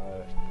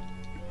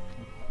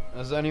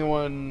 is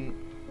anyone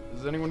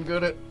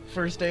good at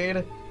first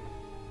aid?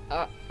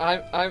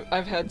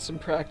 I've had some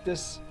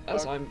practice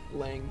as I'm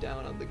laying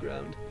down on the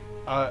ground.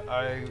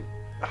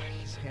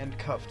 He's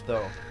handcuffed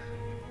though.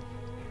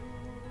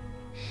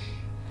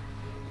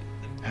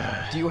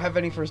 Do you have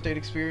any first aid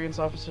experience,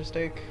 Officer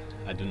Stake?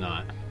 I do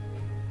not.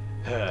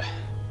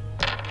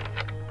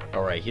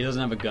 Alright, he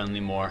doesn't have a gun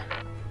anymore.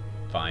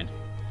 Fine.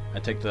 I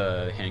take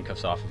the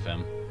handcuffs off of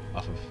him.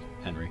 Off of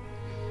Henry.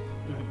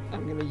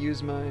 I'm gonna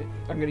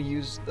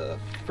use the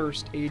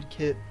first aid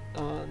kit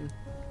on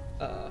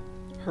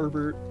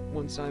Herbert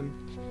once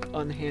I'm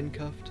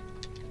unhandcuffed.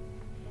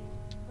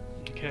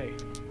 Okay.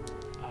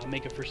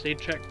 Make a first aid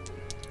check.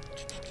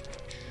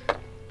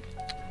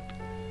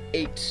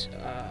 8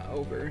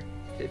 over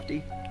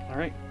 50. All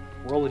right.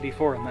 Roll a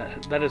d4,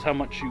 and that is how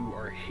much you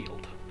are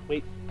healed.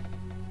 Wait.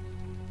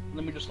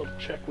 Let me just double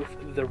check with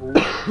the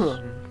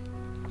rules.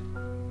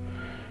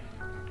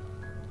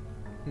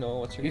 No,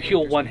 what's your You heal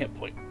character's 1 name? hit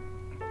point.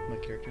 My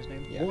character's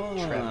name?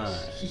 Yeah.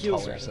 Travis. He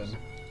heals Tollerson.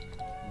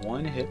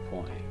 1 hit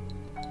point.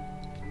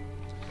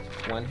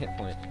 1 hit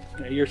point.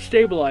 You're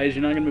stabilized.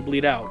 You're not going to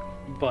bleed out,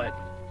 but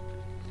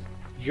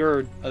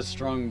you're A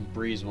strong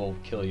breeze will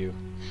kill you.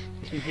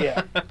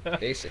 yeah.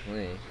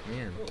 Basically,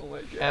 man. Oh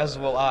my god. As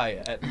will I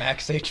at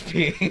max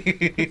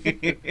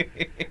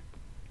HP.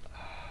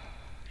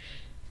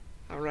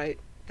 All right.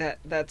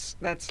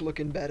 That's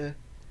looking better.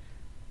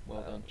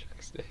 Well done,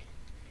 Chuck Stick.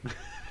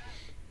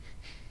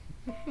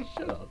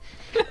 Shut up.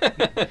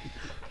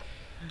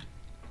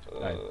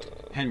 Alright.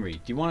 Henry, do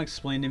you want to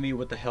explain to me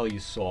what the hell you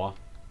saw?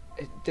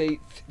 They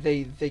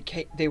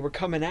came, they were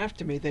coming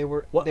after me. They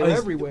were What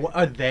everywhere. What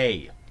are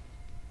they?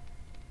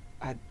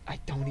 I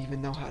don't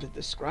even know how to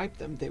describe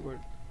them. They were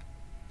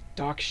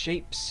dark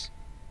shapes.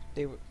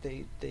 The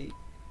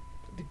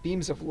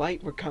beams of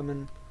light were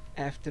coming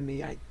after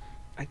me. I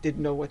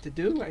didn't know what to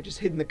do. I just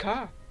hid in the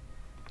car.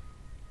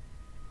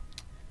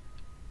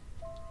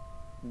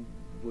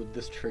 Would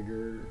this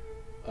trigger,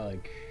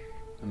 like,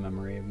 a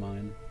memory of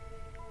mine?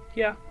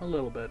 Yeah, a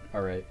little bit.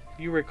 Alright.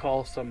 You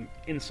recall some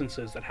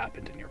instances that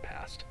happened in your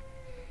past.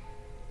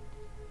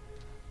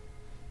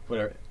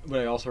 But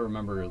I also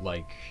remember,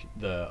 like,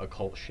 the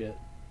occult shit.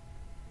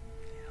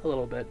 A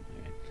little bit.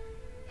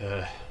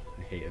 I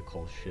hate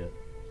occult shit.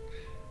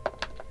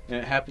 And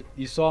it happened.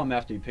 You saw him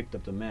after you picked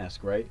up the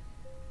mask, right?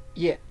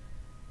 Yeah.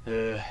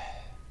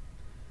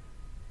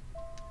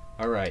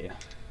 Alright.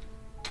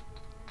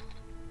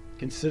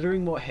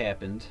 Considering what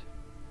happened,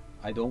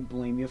 I don't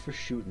blame you for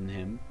shooting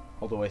him,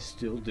 although I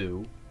still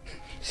do.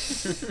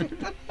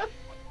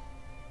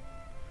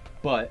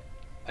 But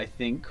I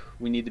think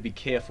we need to be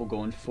careful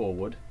going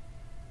forward,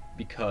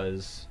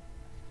 because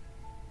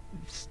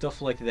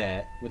stuff like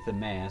that with the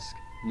mask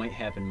might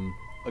happen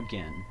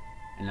again,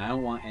 and I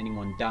don't want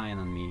anyone dying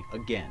on me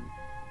again.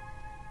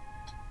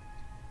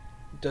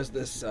 Does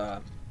this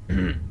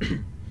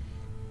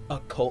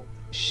occult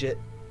shit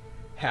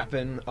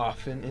happen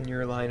often in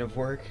your line of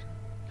work?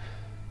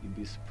 You'd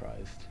be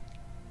surprised.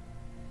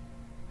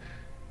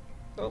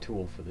 Oh. I'm too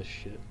old for this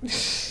shit.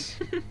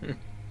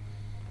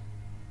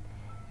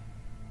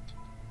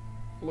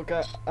 Look,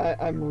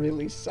 I'm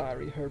really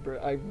sorry,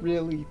 Herbert. I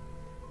really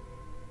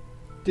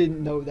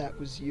didn't know that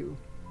was you.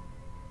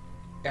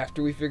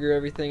 After we figure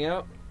everything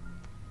out,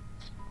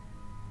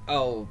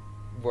 I'll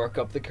work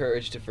up the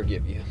courage to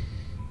forgive you.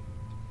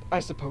 I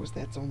suppose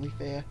that's only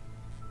fair.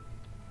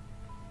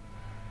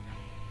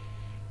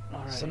 All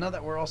right. So now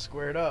that we're all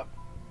squared up,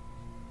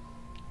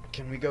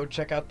 can we go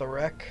check out the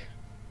wreck?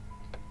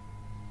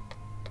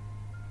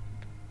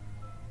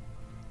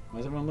 Why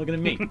is everyone looking at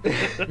me?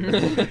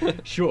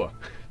 Sure.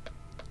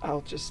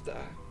 I'll just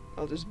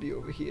be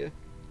over here.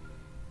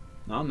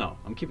 No,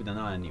 I'm keeping an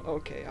eye on you.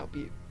 Okay, I'll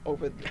be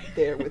over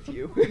there with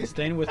you.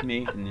 Staying with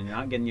me, and you're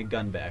not getting your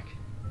gun back.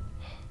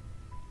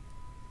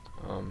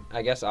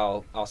 I guess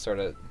I'll sort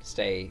of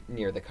stay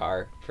near the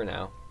car for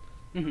now.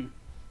 Mm-hmm.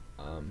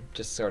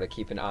 Just sort of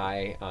keep an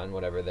eye on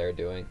whatever they're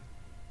doing.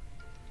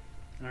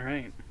 All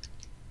right.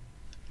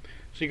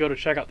 So you go to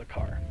check out the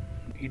car.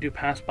 You do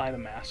pass by the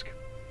mask.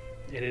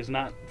 It is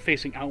not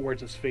facing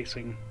outwards. It's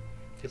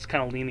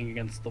kind of leaning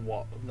against the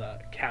wall, the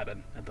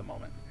cabin at the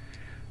moment.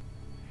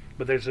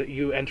 But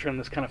you enter in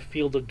this kind of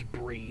field of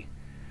debris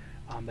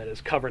that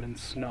is covered in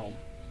snow,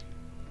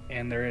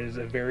 and there is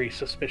a very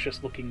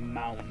suspicious-looking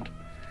mound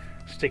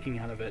sticking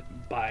out of it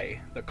by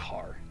the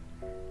car.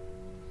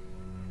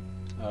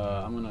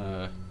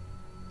 I'm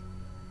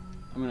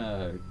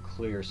gonna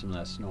clear some of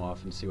that snow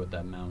off and see what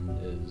that mound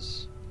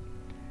is.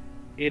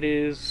 It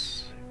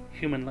is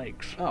human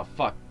legs. Oh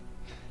fuck!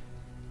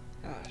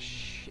 Ah,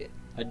 shit.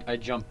 I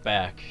jump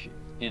back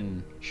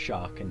in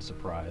shock and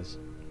surprise.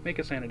 Make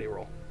a sanity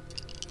roll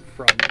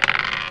from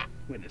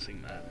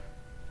witnessing that.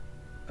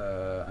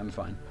 I'm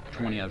fine.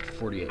 20 out of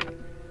 48.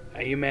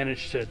 You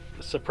managed to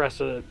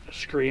suppress a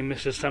scream.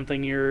 This is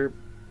something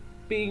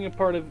being a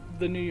part of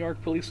the New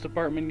York Police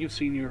Department, you've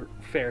seen your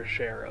fair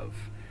share of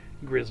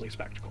grisly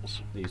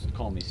spectacles. They used to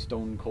call me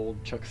Stone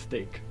Cold Chuck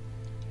Steak.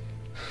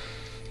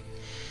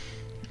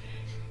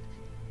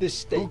 This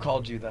steak Who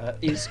called you that?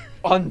 is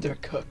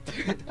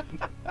undercooked.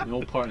 My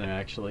old partner,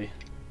 actually.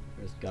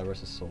 God rest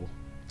his soul.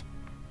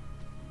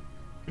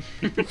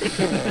 Who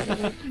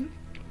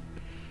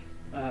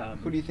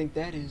do you think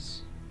that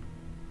is?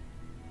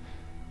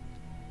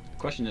 The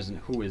question isn't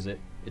who is it,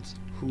 it's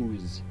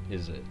whose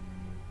is it.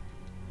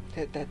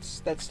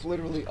 That's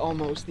literally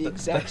almost the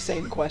exact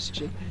same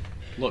question.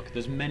 Look,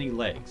 there's many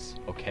legs,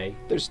 okay?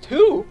 There's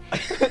two.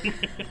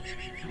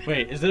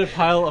 Wait, is it a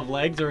pile of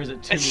legs or is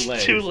it two It's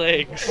legs? 2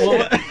 legs.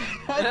 Well, I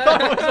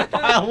thought it was a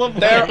pile of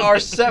There legs. are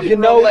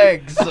several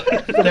legs.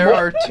 There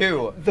are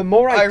two. The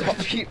more I I talk,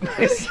 repeat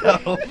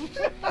myself.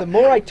 the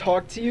more I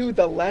talk to you,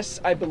 the less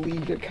I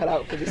believe you're cut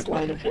out for this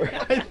line of work.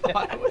 I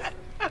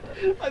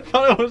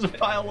thought it was a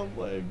pile of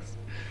legs.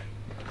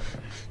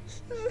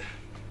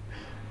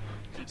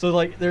 So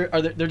like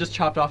they're just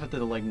chopped off at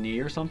the like knee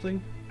or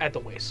something? At the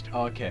waist.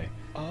 Okay.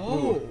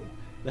 Oh. Ooh,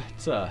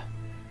 that's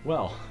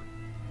well.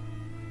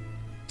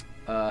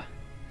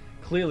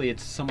 Clearly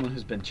it's someone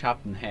who's been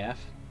chopped in half.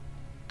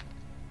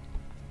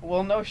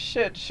 Well, no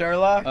shit,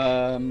 Sherlock.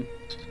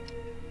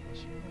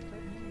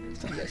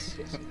 Yes,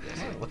 yes,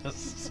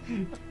 yes.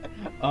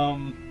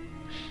 I'm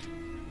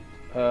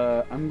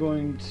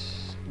going to.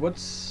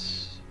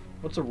 What's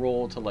a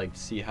roll to like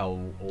see how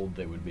old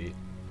they would be?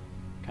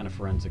 Kind of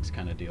forensics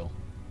kind of deal.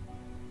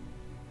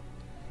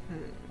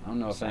 I don't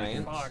know if Science?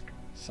 anything. Fuck.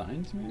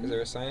 Science, maybe? Is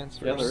there a science?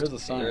 Yeah, there is a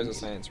There is a science.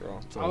 science roll.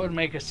 I would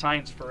make a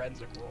science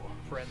forensics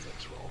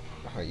roll.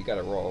 Oh, you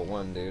gotta roll a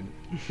 1, dude.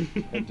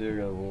 I do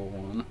gotta roll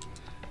 1.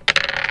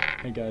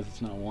 Hey guys,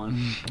 it's not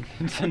 1.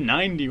 It's a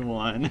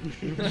 91.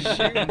 Nice.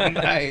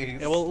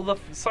 Yeah, well, the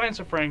science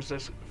of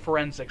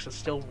forensics is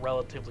still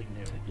relatively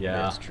new. Yeah.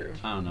 That's true.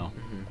 I don't know.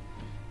 Mhm.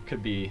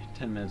 Could be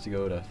 10 minutes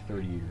ago to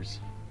 30 years.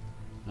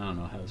 I don't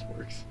know how this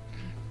works.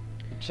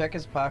 Check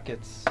his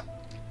pockets.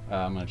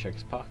 I'm gonna check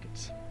his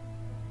pockets.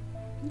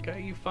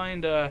 Okay, you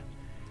find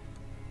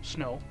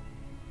snow.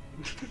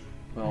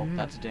 Well,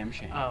 that's a damn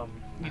shame.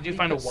 You do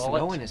find a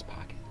wallet. Snow in his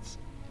pockets.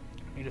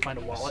 You do find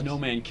a wallet.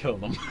 Snowman killed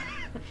him.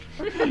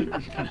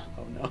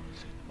 Oh no.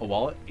 A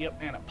wallet? Yep,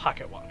 and a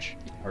pocket watch.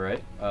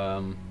 Alright.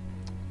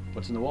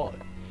 What's in the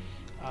wallet?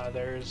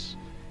 There's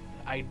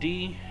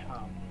ID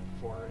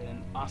for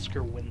an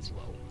Oscar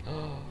Winslow.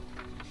 Oh.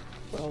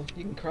 Well,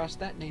 you can cross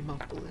that name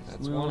off the list.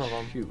 That's one of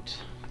them. Shoot.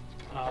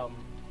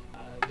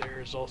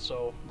 There's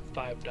also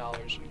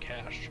 $5 in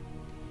cash.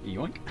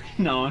 Yoink?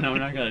 No, we're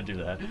not gonna do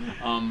that.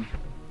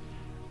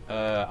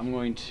 I'm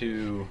going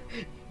to.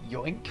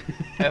 Yoink.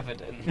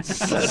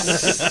 Evidence.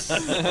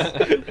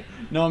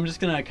 No, I'm just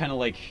gonna kind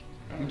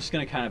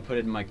of put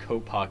it in my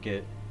coat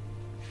pocket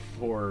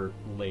for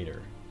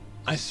later.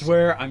 I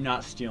swear I'm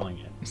not stealing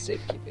it.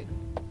 Safekeeping.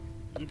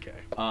 Okay.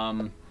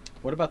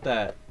 What about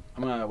that?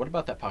 What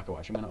about that pocket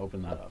watch? I'm gonna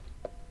open that up.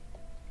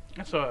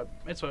 It's a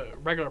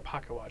regular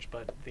pocket watch,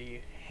 but the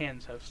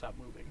hands have stopped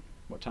moving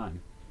What time?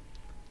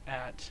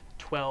 at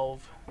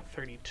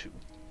 12:32.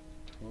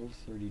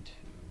 12:32.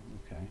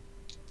 Okay.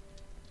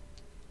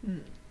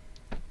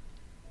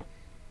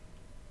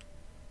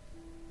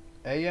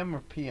 AM or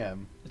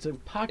PM? It's a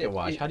pocket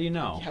watch. How do you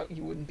know?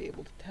 You wouldn't be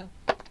able to tell.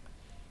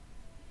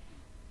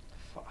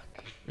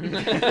 Fuck.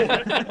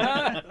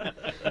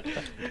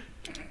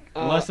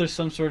 Unless there's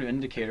some sort of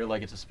indicator,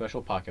 like it's a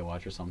special pocket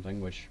watch or something,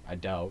 which I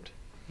doubt.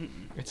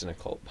 It's an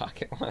occult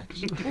pocket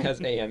watch. It has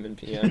AM and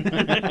PM.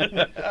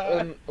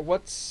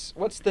 What's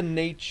the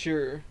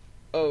nature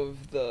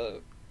of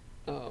the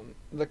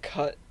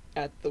cut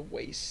at the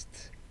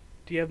waist?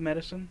 Do you have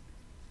medicine?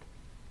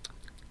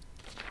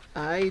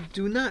 I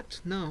do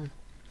not know.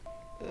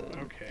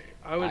 Okay.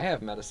 I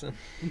have medicine.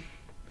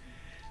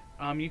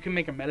 You can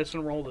make a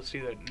medicine roll to see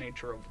the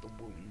nature of the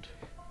wound.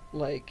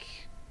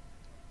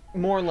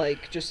 More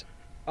like just,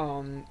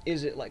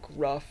 is it like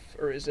rough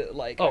or is it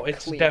like? Oh, a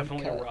it's clean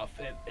definitely cut? rough.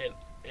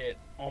 It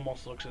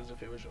almost looks as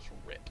if it was just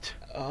ripped.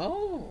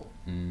 Oh,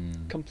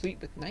 Mm. complete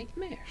with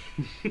nightmare.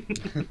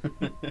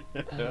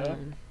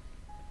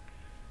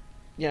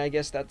 Yeah, I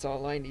guess that's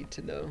all I need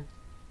to know.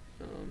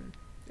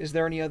 Is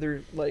there any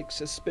other like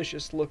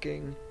suspicious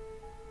looking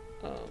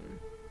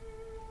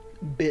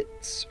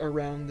bits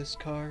around this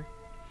car?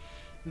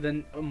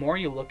 Then the more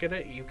you look at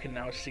it, you can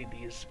now see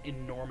these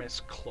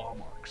enormous claw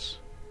marks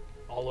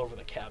all over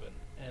the cabin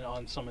and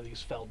on some of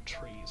these felled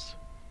trees.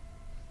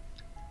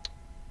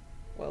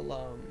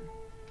 Well,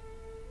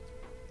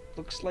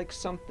 looks like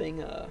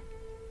something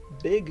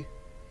big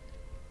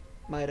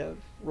might have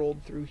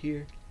rolled through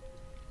here.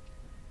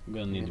 I'm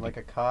gonna need to Like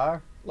a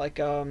car? Like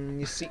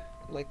you see,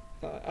 like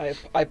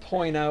I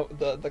point out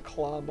the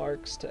claw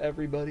marks to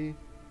everybody.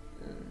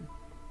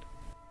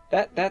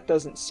 That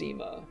doesn't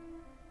seem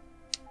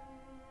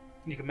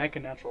You can make a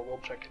natural roll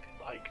check if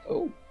you'd like.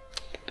 Oh,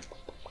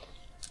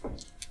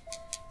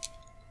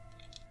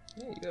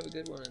 Yeah, you have a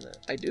good one in that.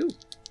 I do.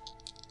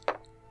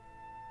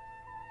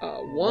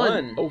 One.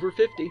 One over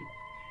 50.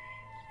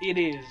 It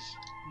is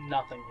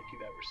nothing like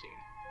you've ever seen.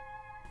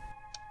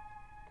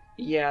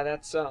 Yeah,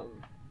 that's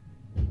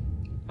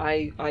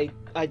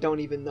I don't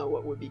even know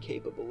what would be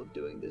capable of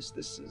doing this.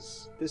 This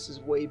is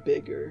way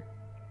bigger.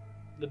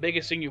 The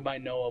biggest thing you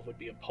might know of would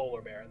be a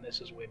polar bear, and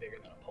this is way bigger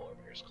than a polar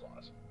bear's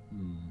claws.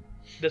 Hmm.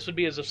 This would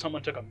be as if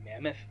someone took a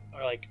mammoth,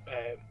 or like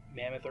a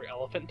mammoth or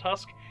elephant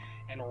tusk,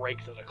 and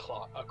raked it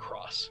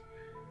across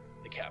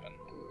the cabin.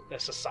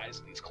 That's the size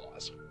of these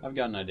claws. I've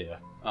got an idea.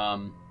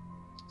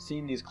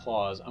 Seeing these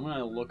claws, I'm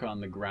gonna look on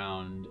the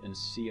ground and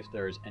see if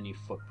there's any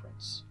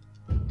footprints.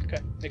 Okay,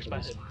 next by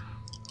hit.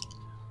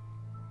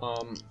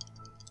 I'll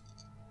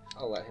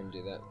let him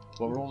do that.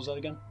 What roll was that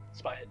again?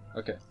 Spy hit.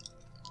 Okay.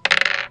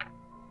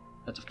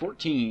 That's a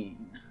 14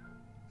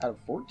 out of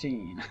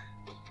 14.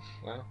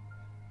 Wow.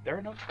 There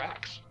are no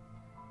tracks.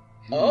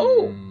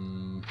 Oh!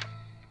 Hmm.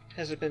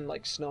 Has it been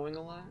like snowing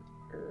a lot,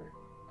 or?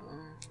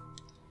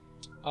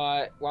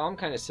 While I'm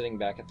kind of sitting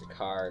back at the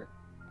car,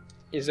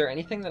 is there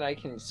anything that I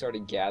can sort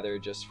of gather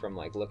just from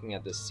like looking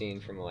at this scene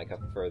from like a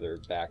further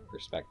back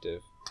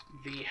perspective?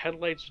 The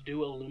headlights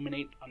do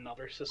illuminate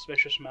another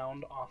suspicious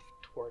mound off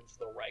towards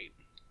the right.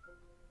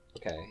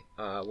 Okay,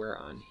 where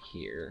on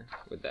here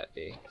would that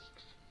be?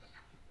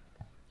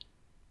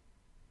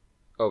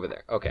 Over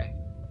there. Okay,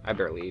 I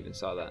barely even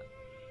saw that.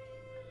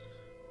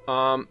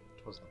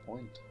 What's the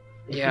point?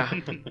 Yeah.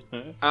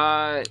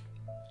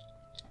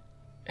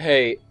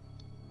 Hey,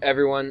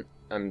 everyone!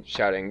 I'm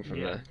shouting from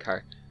Yeah. the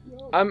car.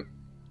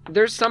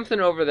 There's something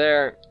over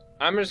there.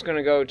 I'm just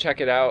gonna go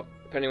check it out.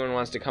 If anyone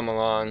wants to come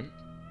along.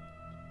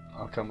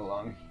 I'll come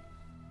along.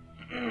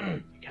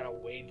 You kind of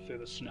wade through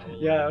the snow. A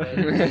Yeah.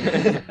 little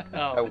bit.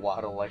 I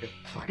waddle like a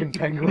fucking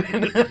penguin.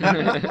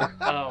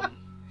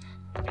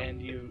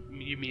 And you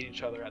meet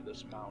each other at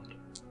this mound.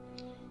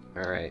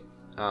 All right.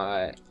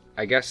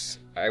 I guess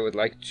I would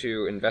like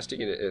to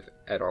investigate it if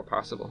at all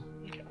possible.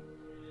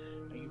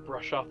 And you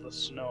brush off the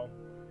snow,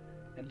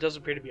 and it does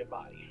appear to be a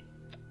body.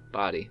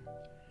 Body.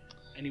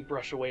 And you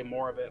brush away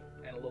more of it,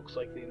 and it looks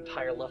like the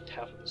entire left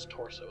half of his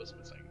torso is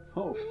missing.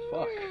 Oh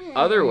fuck.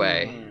 Other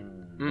way.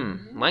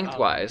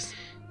 Lengthwise.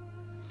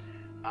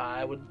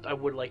 I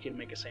would like you to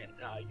make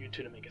you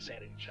two to make a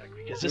sanity check,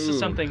 because this is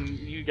something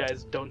you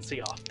guys don't see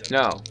often.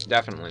 No,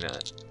 definitely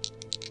not.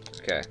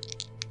 Okay.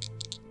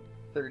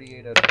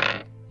 38 out of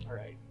 20. All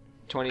right.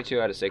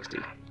 22 out of 60.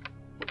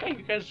 Okay,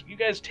 you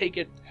guys take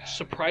it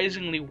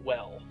surprisingly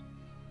well.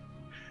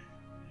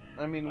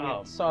 I mean, we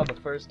Oh. saw the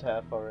first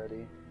half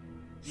already.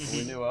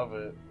 We knew of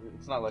it.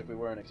 It's not like we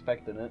weren't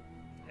expecting it.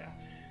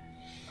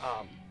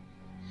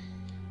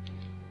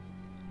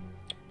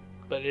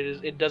 But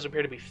it does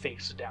appear to be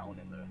face down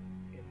in the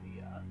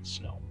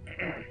snow.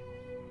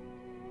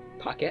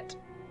 Pocket?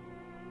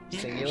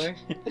 Singular?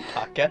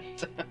 Pocket.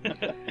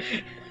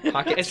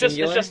 Pocket It's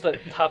singular? just the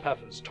top half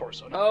of his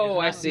torso. Oh,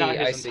 not I see.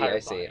 his entire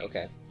body.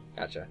 Okay.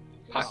 Gotcha.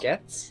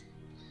 Pockets?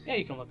 Yeah,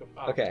 you can look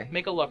up. Okay.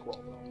 Make a luck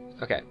roll,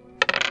 though. Okay.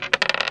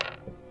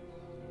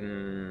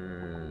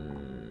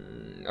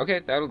 Okay,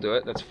 that'll do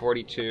it. That's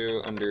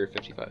 42 under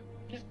 55.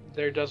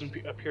 There doesn't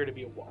appear to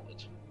be a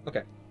wallet.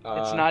 Okay.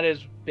 It's not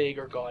as big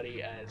or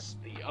gaudy as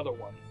the other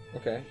one.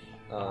 Okay.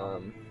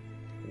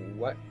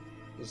 What?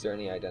 Is there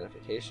any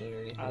identification or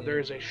anything? There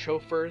is a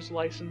chauffeur's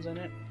license in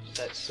it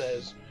that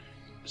says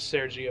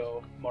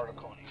Sergio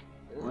Morricone.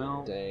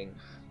 Well- Dang.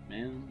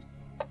 Man.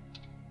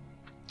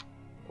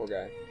 Poor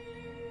guy.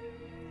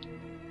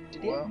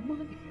 Did he have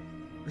money?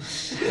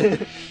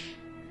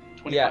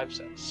 25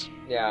 cents.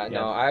 Yeah,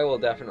 no, I will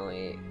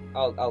definitely...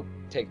 I'll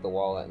take the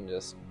wallet and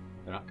just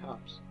They're not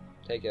cops.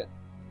 take it.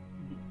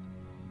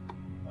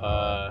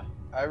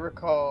 I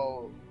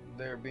recall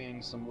there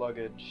being some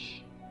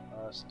luggage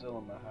still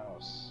in the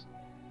house.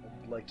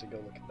 I'd like to go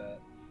look at that.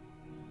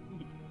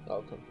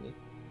 All company.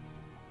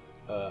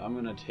 I'm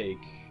gonna take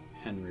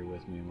Henry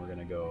with me, and we're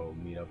gonna go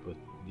meet up with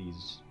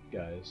these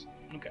guys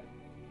Okay.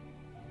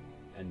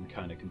 and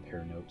kind of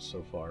compare notes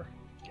so far.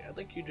 Yeah, I'd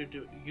like you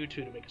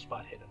two to make a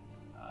spot hidden.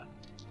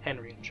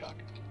 Henry and Chuck.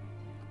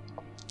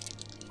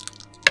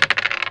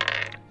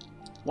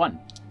 1.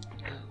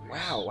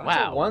 Wow, lots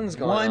of ones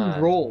going One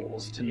on.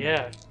 rolls to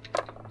Yeah.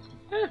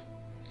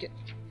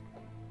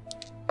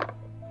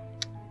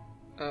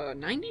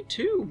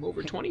 92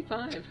 over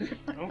 25.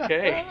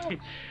 Okay. Chuck,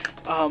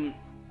 Yeah, we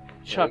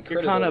you're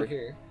critted kind over of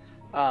here.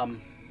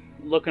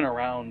 looking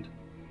around,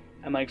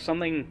 and like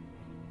something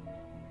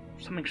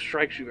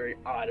strikes you very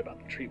odd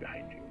about the tree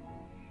behind you.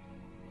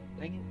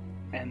 Dang it.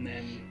 And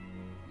then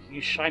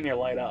you shine your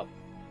light up,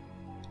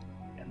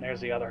 and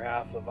there's the other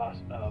half of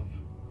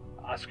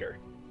Oscar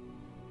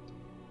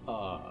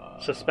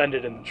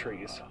suspended in the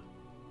trees.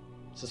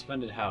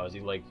 Suspended how? Is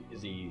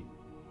he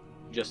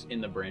just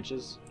in the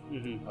branches?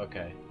 Mm-hmm.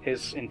 Okay.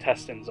 His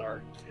intestines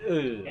are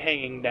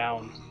hanging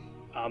down.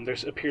 There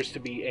appears to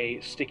be a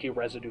sticky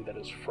residue that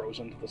is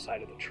frozen to the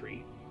side of the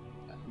tree.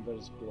 But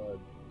it's blood.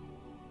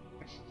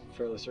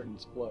 Fairly certain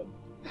it's blood.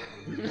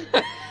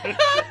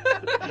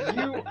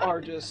 You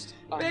are just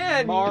a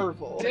Man,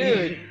 marvel.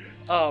 Dude,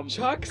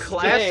 Chuck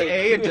Class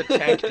A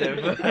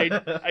detective.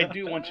 I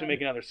do want you to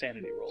make another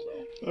sanity roll,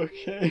 though.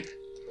 Okay.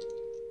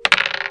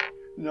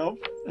 Nope.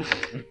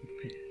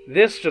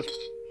 This just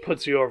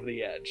puts you over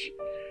the edge.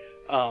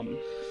 Oh,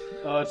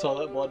 it's all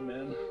that blood,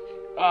 man.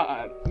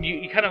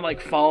 You kind of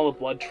like follow the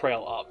blood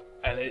trail up,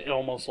 and it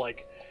almost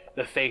like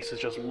the face is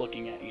just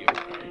looking at you.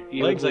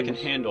 Legs I can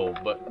lose- handle,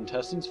 but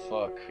intestines,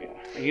 fuck. Yeah,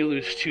 and you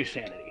lose 2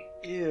 sanity.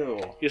 Ew.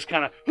 You just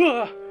kind of.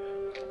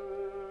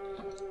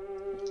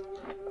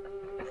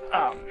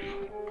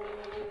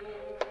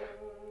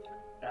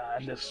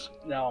 And this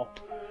now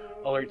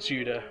alerts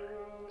you to.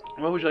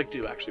 What would you like to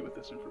do actually with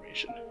this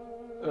information?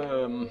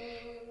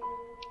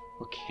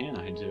 What can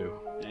I do,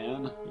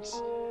 man?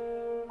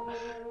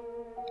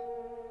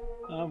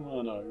 I'm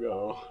gonna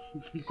go.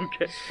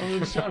 Okay. I'm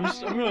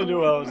gonna do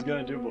what I was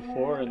gonna do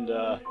before and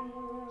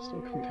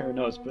still compare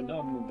notes, but now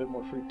I'm a bit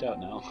more freaked out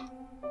now.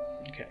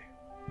 Okay.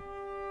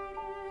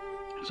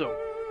 So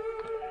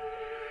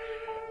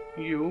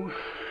you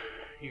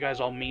guys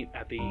all meet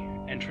at the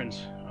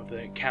entrance of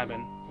the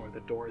cabin where the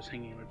door is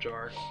hanging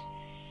ajar.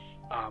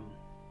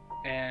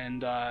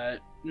 And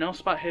no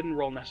spot hidden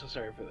roll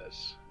necessary for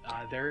this.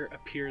 There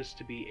appears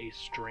to be a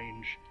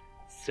strange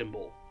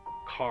symbol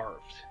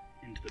carved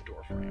into the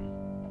door frame.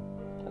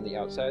 on the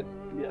outside.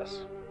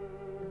 Yes.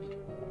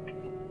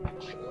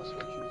 Show us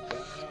what you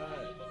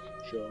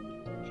got. Show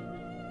me what you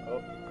got.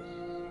 Oh.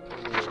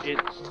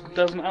 It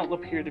does not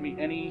appear to be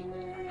any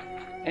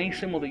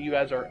symbol that you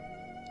guys are,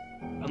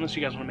 unless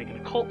you guys want to make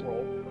an occult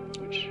roll,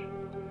 which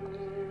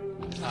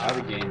I have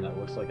a game that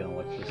looks like an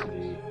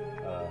electricity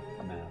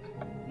map.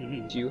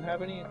 mhm. Do you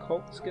have any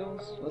occult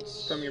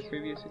skills from your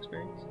previous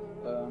experience?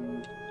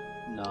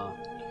 Nah.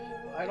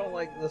 I don't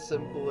like the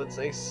symbol. It's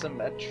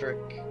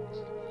asymmetric.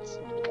 It's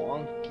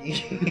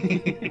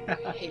wonky.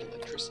 I hate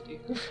electricity.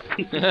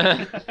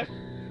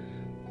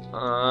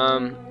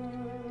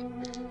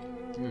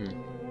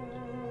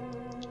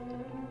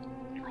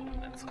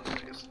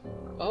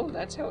 Oh,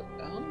 that's how.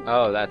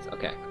 Oh, that's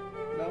okay.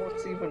 No,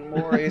 it's even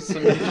more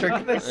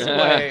asymmetric this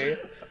way.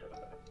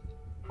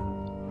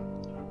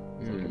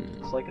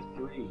 It's like a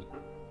 3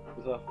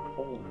 with a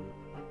hole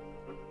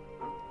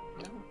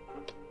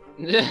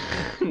in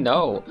it.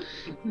 No.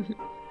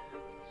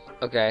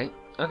 Okay.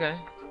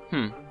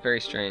 Very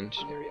strange.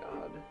 Very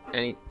odd.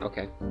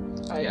 Okay.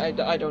 I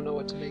don't know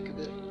what to make of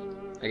it.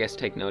 I guess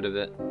take note of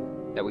it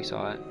that we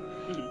saw it.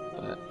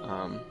 But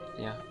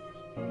yeah.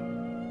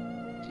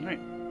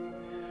 Alright.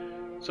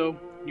 So,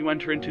 you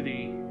enter into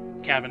the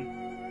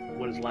cabin,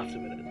 what is left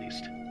of it at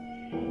least.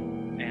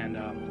 And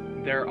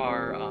there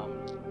are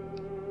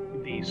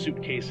the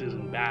suitcases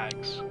and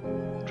bags,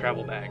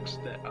 travel bags,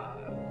 that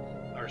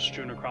are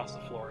strewn across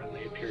the floor, and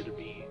they appear to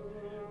be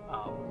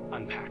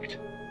unpacked.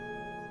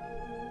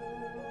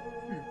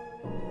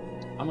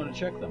 I'm gonna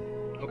check them.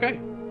 Okay.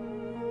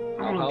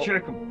 I'll help.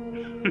 check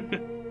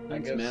them.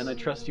 Thanks, guess- man. I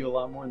trust you a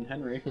lot more than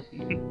Henry.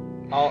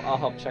 I'll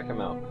help check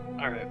him out.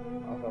 Alright.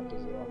 I'll help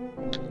as well.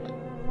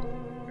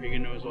 Are you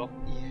gonna know as well?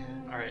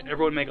 Yeah. Alright,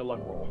 everyone make a luck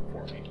roll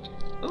for me.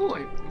 Oh,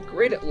 I'm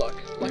great at luck.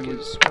 Luck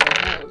is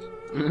what I have.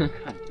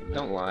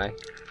 Don't lie.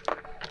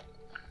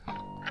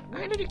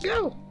 Where did it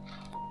go?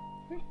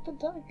 Where did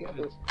that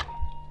go?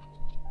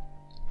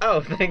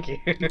 Oh, thank you.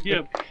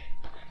 Yep.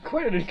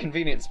 Quite an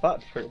inconvenient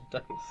spot for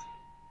dice.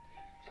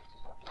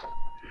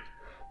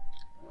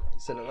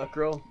 Is it a luck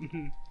roll?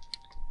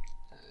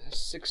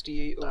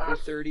 68 over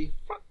 30.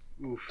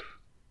 Oof.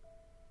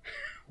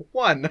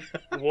 1.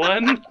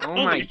 1? Oh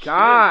my Holy shit.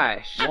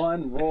 gosh!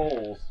 1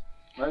 rolls.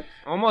 Right?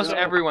 Almost No.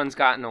 everyone's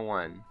gotten a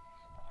 1.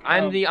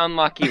 I'm the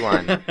unlucky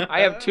one.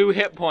 I have 2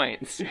 hit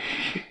points.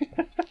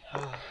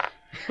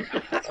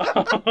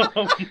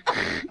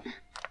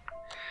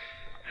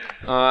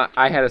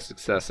 I had a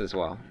success as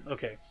well.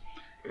 Okay.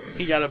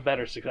 He got a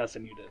better success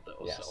than you did,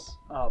 though. Yes.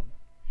 So,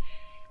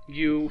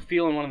 you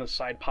feel in one of the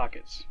side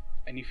pockets,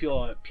 and you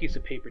feel a piece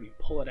of paper, and you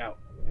pull it out,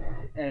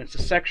 and it's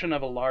a section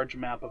of a large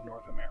map of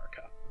North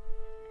America,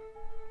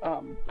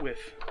 with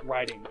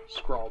writing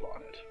scrawled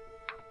on it.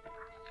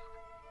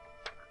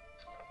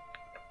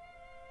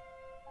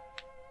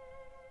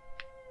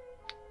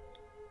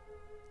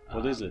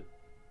 What is it?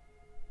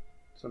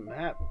 It's a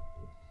map.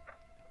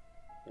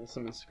 There's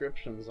some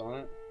inscriptions on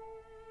it.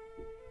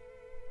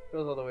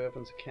 Goes all the way up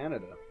into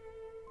Canada.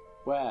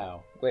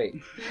 Wow. Wait.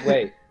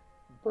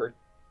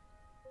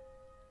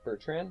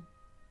 Bertrand?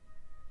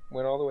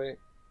 Went all the way...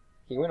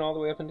 He went all the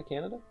way up into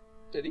Canada?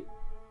 Did he?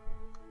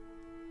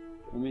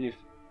 I mean, if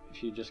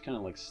you just kind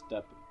of like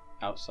step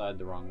outside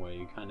the wrong way,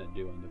 you kind of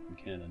do end up in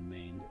Canada and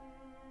Maine.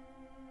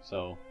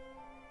 So,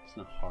 it's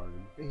not hard.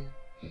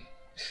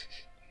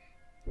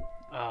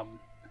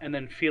 And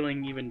then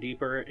feeling even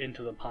deeper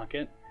into the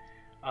pocket,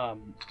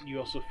 you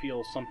also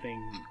feel something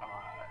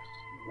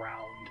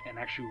round and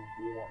actually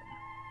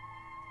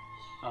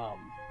warm.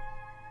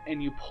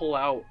 And you pull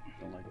out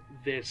Don't like it.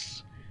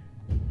 this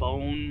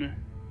bone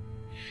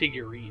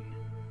figurine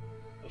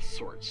of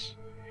sorts.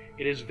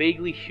 It is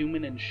vaguely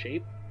human in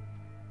shape.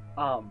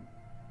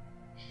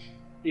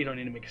 You don't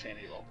need to make a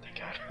sanity roll. Thank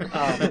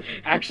God.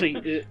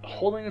 Actually,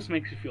 holding this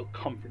makes you feel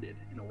comforted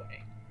in a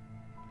way.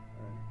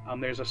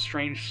 There's a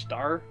strange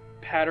star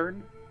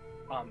pattern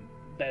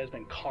that has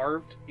been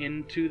carved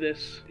into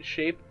this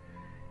shape,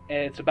 and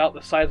it's about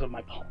the size of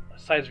my palm, the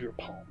size of your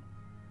palm.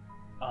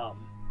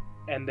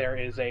 And there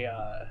is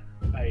a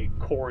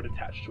cord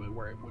attached to it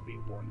where it would be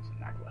worn as a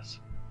necklace.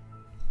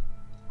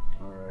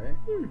 Alright.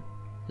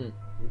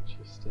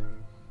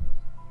 Interesting.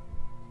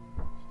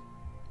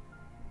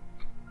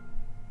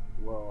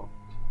 Well,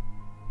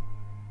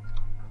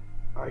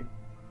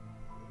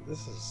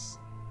 this is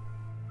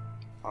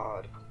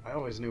odd. I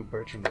always knew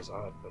Bertrand was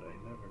odd, but I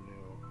never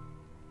knew.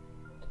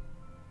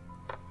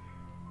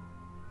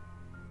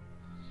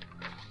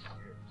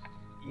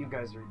 You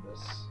guys read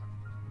this.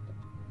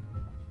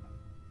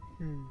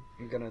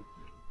 I'm gonna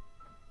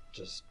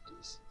just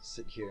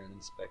sit here and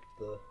inspect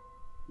the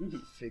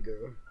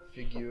figure.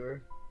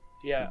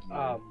 Yeah.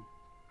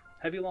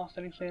 Have you lost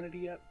any sanity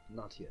yet?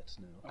 Not yet,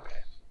 no.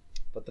 Okay.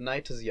 But the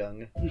night is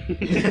young.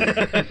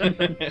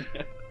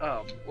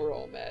 We're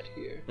all mad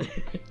here.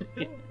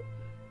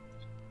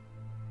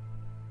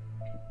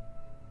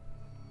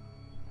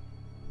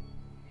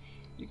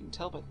 You can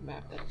tell by the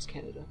map that it's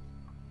Canada.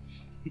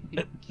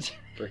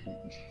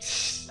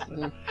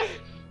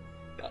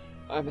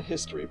 I'm a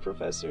history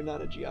professor,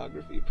 not a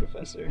geography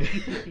professor.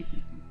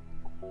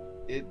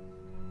 It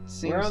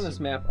seems Where on this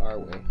map are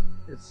we?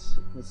 Let's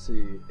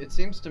see. It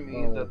seems to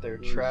me Oh, that they're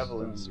where's travel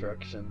the-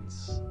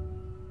 instructions.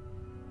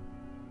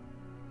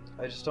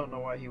 I just don't know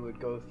why he would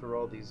go through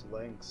all these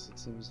lengths. It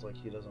seems like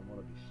he doesn't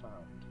want to be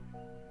found.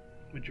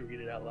 Would you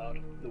read it out loud?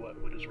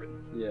 What is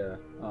written? Yeah.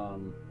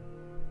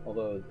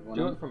 Although when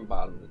Do I'm, it from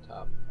bottom to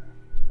top.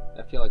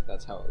 I feel like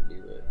that's how it would be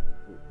written.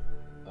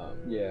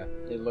 Yeah,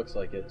 it looks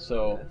like it.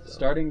 So, Yeah, so-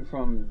 starting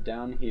from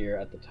down here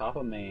at the top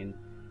of Main,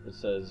 it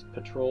says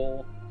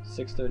patrol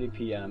 6:30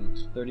 p.m.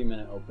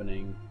 30-minute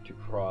opening to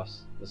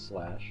cross the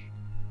slash.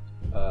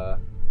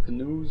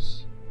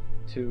 Canoes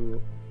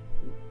to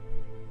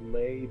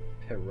Les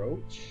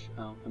Perroches.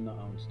 Oh, I'm not.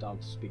 I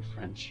don't speak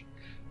French.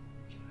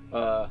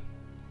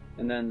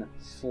 And then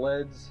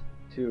sleds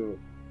to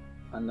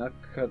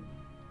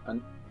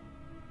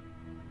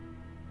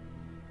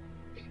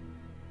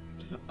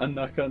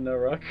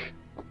Anukanaruk.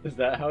 Is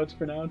that how it's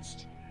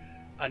pronounced?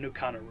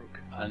 Anukanaruk.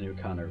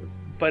 Anukanaruk.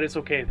 But it's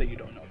okay that you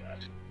don't know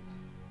that.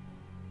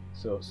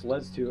 So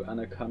sleds to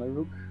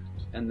Anukanaruk,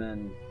 and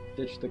then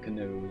ditch the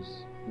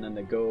canoes, and then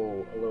they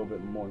go a little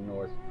bit more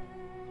north.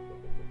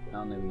 I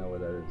don't even know where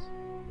that is.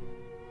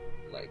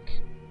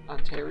 Like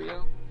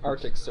Ontario.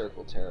 Arctic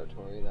Circle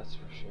territory, that's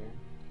for sure.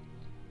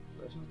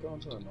 Person's going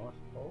to the North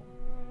Pole?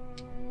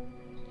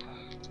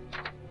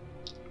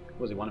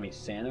 Was he wanting me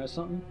Santa or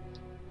something?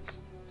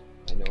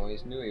 I know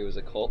always knew he was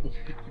a cult.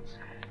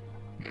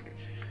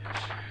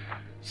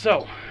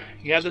 So,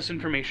 you have this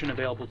information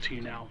available to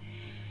you now.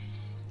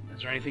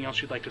 Is there anything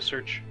else you'd like to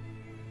search?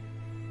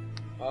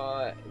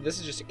 This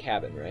is just a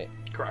cabin, right?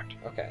 Correct.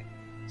 Okay.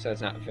 So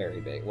it's not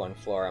very big. One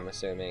floor, I'm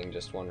assuming,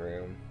 just one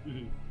room.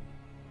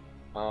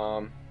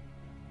 Mm-hmm.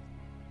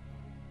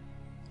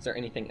 Is there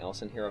anything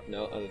else in here of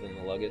note other than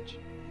the luggage?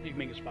 You can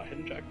make a spot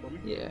hidden check for me.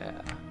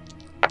 Yeah.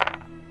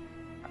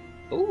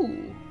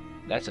 Ooh,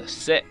 that's a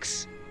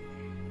 6.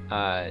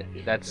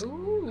 That's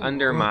Ooh.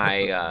 under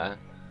my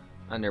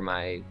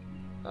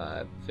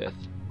 5th.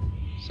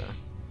 So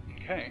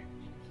Okay.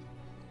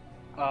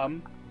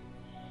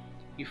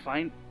 You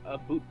find a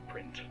boot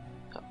print.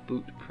 a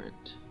boot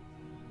print.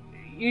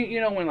 You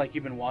know when like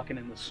you've been walking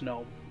in the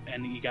snow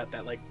and you got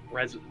that like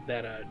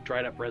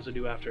dried up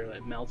residue after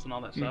it melts and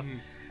all that stuff.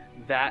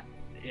 That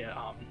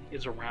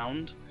is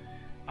around.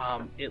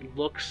 It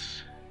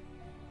looks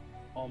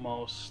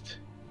almost.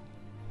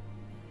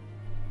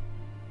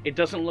 It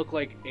doesn't look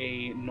like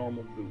a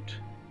normal boot.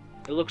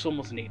 It looks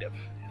almost native,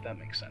 if that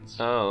makes sense.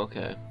 Oh,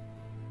 okay.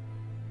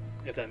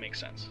 If that makes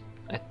sense.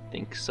 I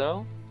think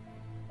so.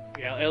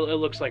 Yeah, it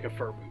looks like a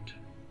fur boot.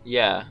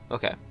 Yeah.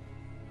 Okay.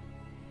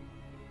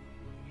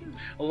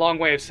 A long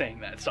way of saying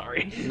that.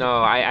 Sorry.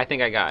 No, I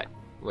think I got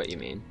what you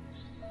mean.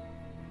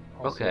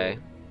 Also, Okay.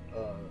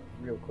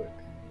 Real quick,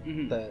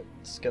 Mhm. that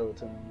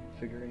skeleton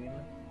figurine,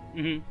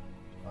 Mhm.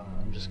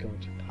 I'm just going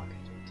to pocket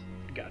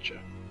it. Gotcha.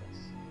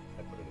 Yes,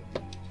 I put it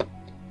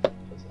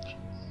in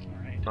possessions.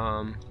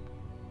 All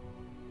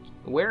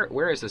right.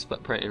 Where is this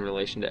footprint in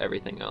relation to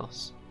everything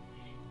else?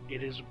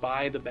 It is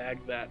by the bag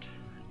that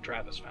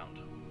Travis found.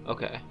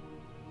 Okay.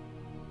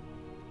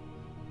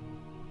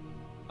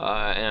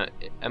 And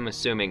I'm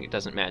assuming it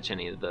doesn't match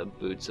any of the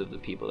boots of the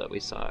people that we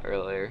saw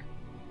earlier.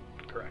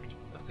 Correct.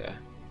 Okay.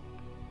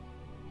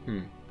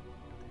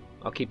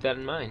 I'll keep that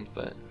in mind,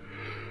 but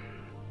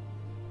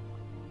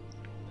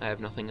I have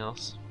nothing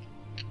else.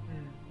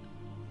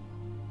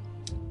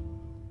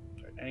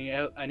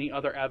 Any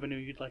other avenue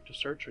you'd like to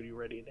search, or are you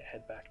ready to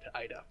head back to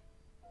Ida?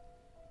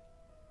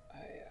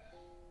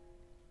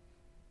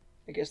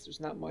 I guess there's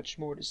not much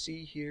more to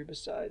see here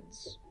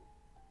besides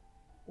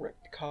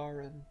wrecked car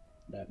and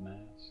That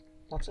mask.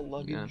 lots of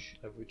luggage.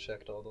 Have we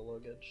checked all the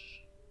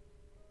luggage?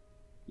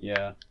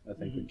 Yeah, I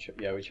think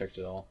we checked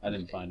it all. I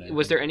didn't find anything.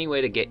 Was there any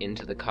way to get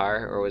into the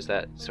car, or was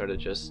that sort of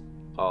just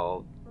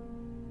all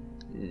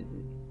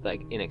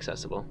like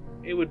inaccessible?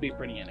 It would be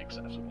pretty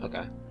inaccessible.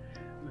 Okay.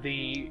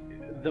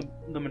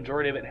 The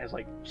majority of it has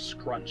like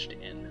scrunched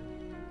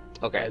in,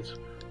 Okay. as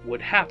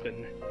would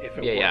happen if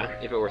it were. Yeah.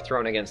 If it were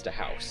thrown against a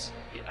house.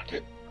 Yeah.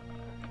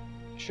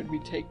 Should we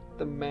take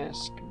the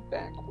mask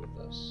back with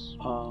us?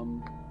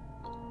 I'm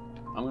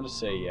gonna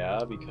say yeah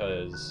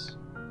because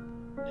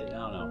I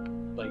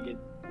don't know. Like it.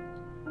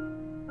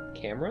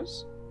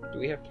 Cameras? Do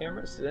we have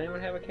cameras? Does anyone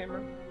have a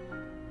camera?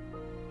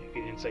 If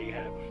you didn't say you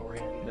had it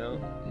beforehand. No.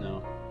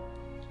 No.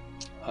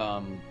 You're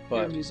a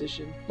But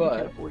musician. You can't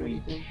but afford we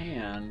anything.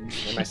 can.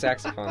 And my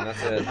saxophone.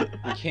 That's it.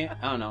 We can't.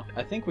 I don't know.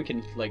 I think we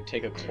can like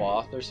take a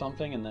cloth or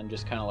something and then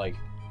just kind of like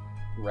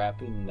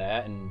wrap it in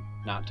that and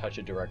not touch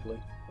it directly.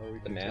 Or we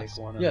The can mask?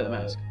 take one of Yeah, the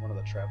mask. one of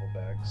the travel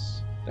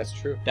bags. That's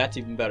true. That's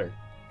even better.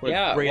 What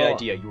Yeah, a great well-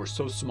 idea. You were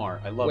so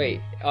smart. I love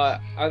Wait. you.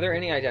 Are there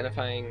any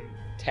identifying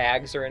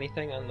tags or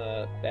anything on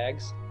the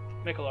bags?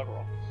 Make a luck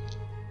roll.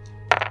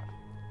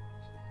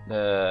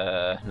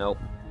 Nope.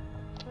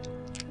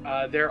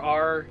 There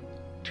are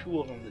two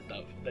of them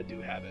that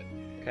do have it.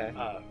 Okay.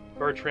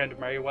 Bertrand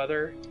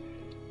Merriweather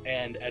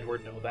and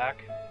Edward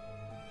Novak.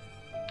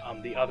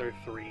 The other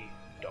three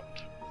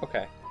don't.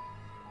 Okay.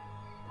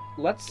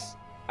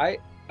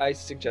 I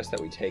suggest that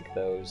we take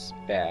those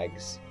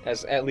bags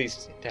as at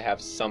least to have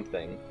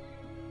something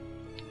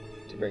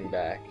to bring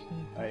back.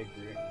 I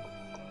agree.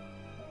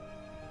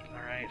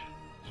 All right.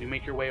 So you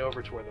make your way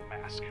over to where the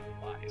mask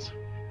lies.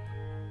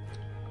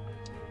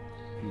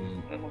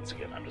 And once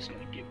again, I'm just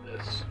going to give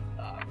this.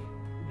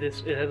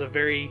 It has a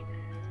very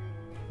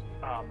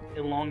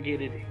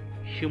elongated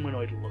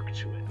humanoid look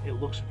to it. It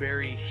looks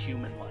very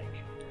human-like.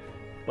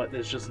 but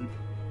there's just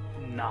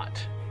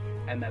not,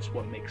 and that's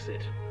what makes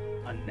it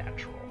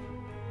unnatural.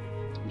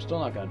 I'm still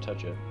not gonna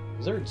touch it.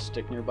 Is there a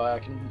stick nearby I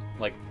can,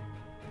 like,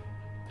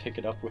 pick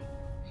it up with?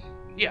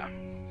 Yeah.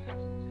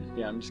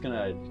 Yeah, I'm just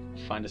gonna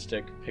find a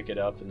stick, pick it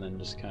up, and then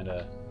just kind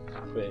of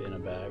put it in a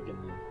bag and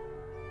then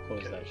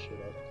close that shit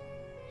up.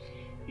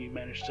 You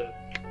manage to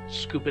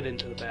scoop it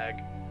into the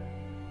bag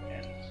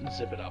and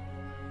zip it up.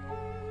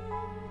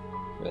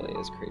 Really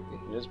is creepy.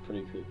 It is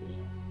pretty creepy.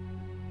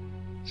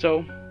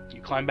 So,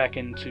 you climb back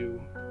into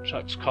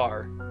Chuck's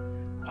car.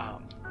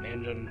 The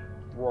engine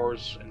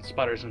roars and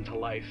sputters into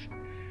life,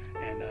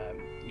 and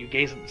you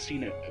gaze at the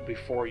scene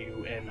before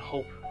you and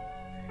hope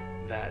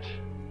that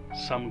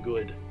some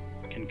good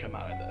can come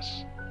out of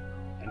this.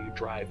 And you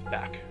drive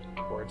back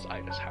towards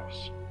Ida's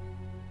house.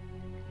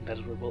 And that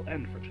is where we'll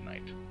end for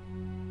tonight.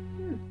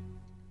 We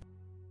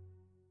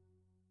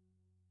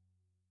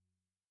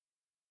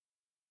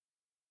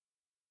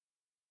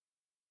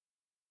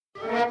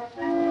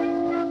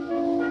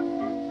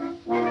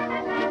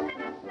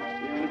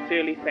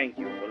sincerely thank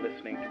you for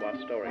listening to our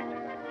story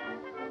tonight.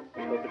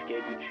 We hope it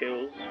gave you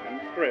chills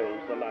and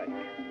thrills alike.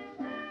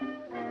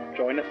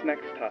 Join us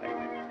next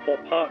time for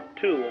part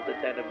 2 of The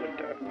Dead of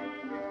Winter.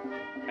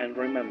 And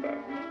remember,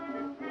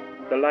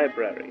 the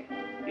library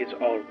is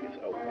always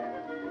open.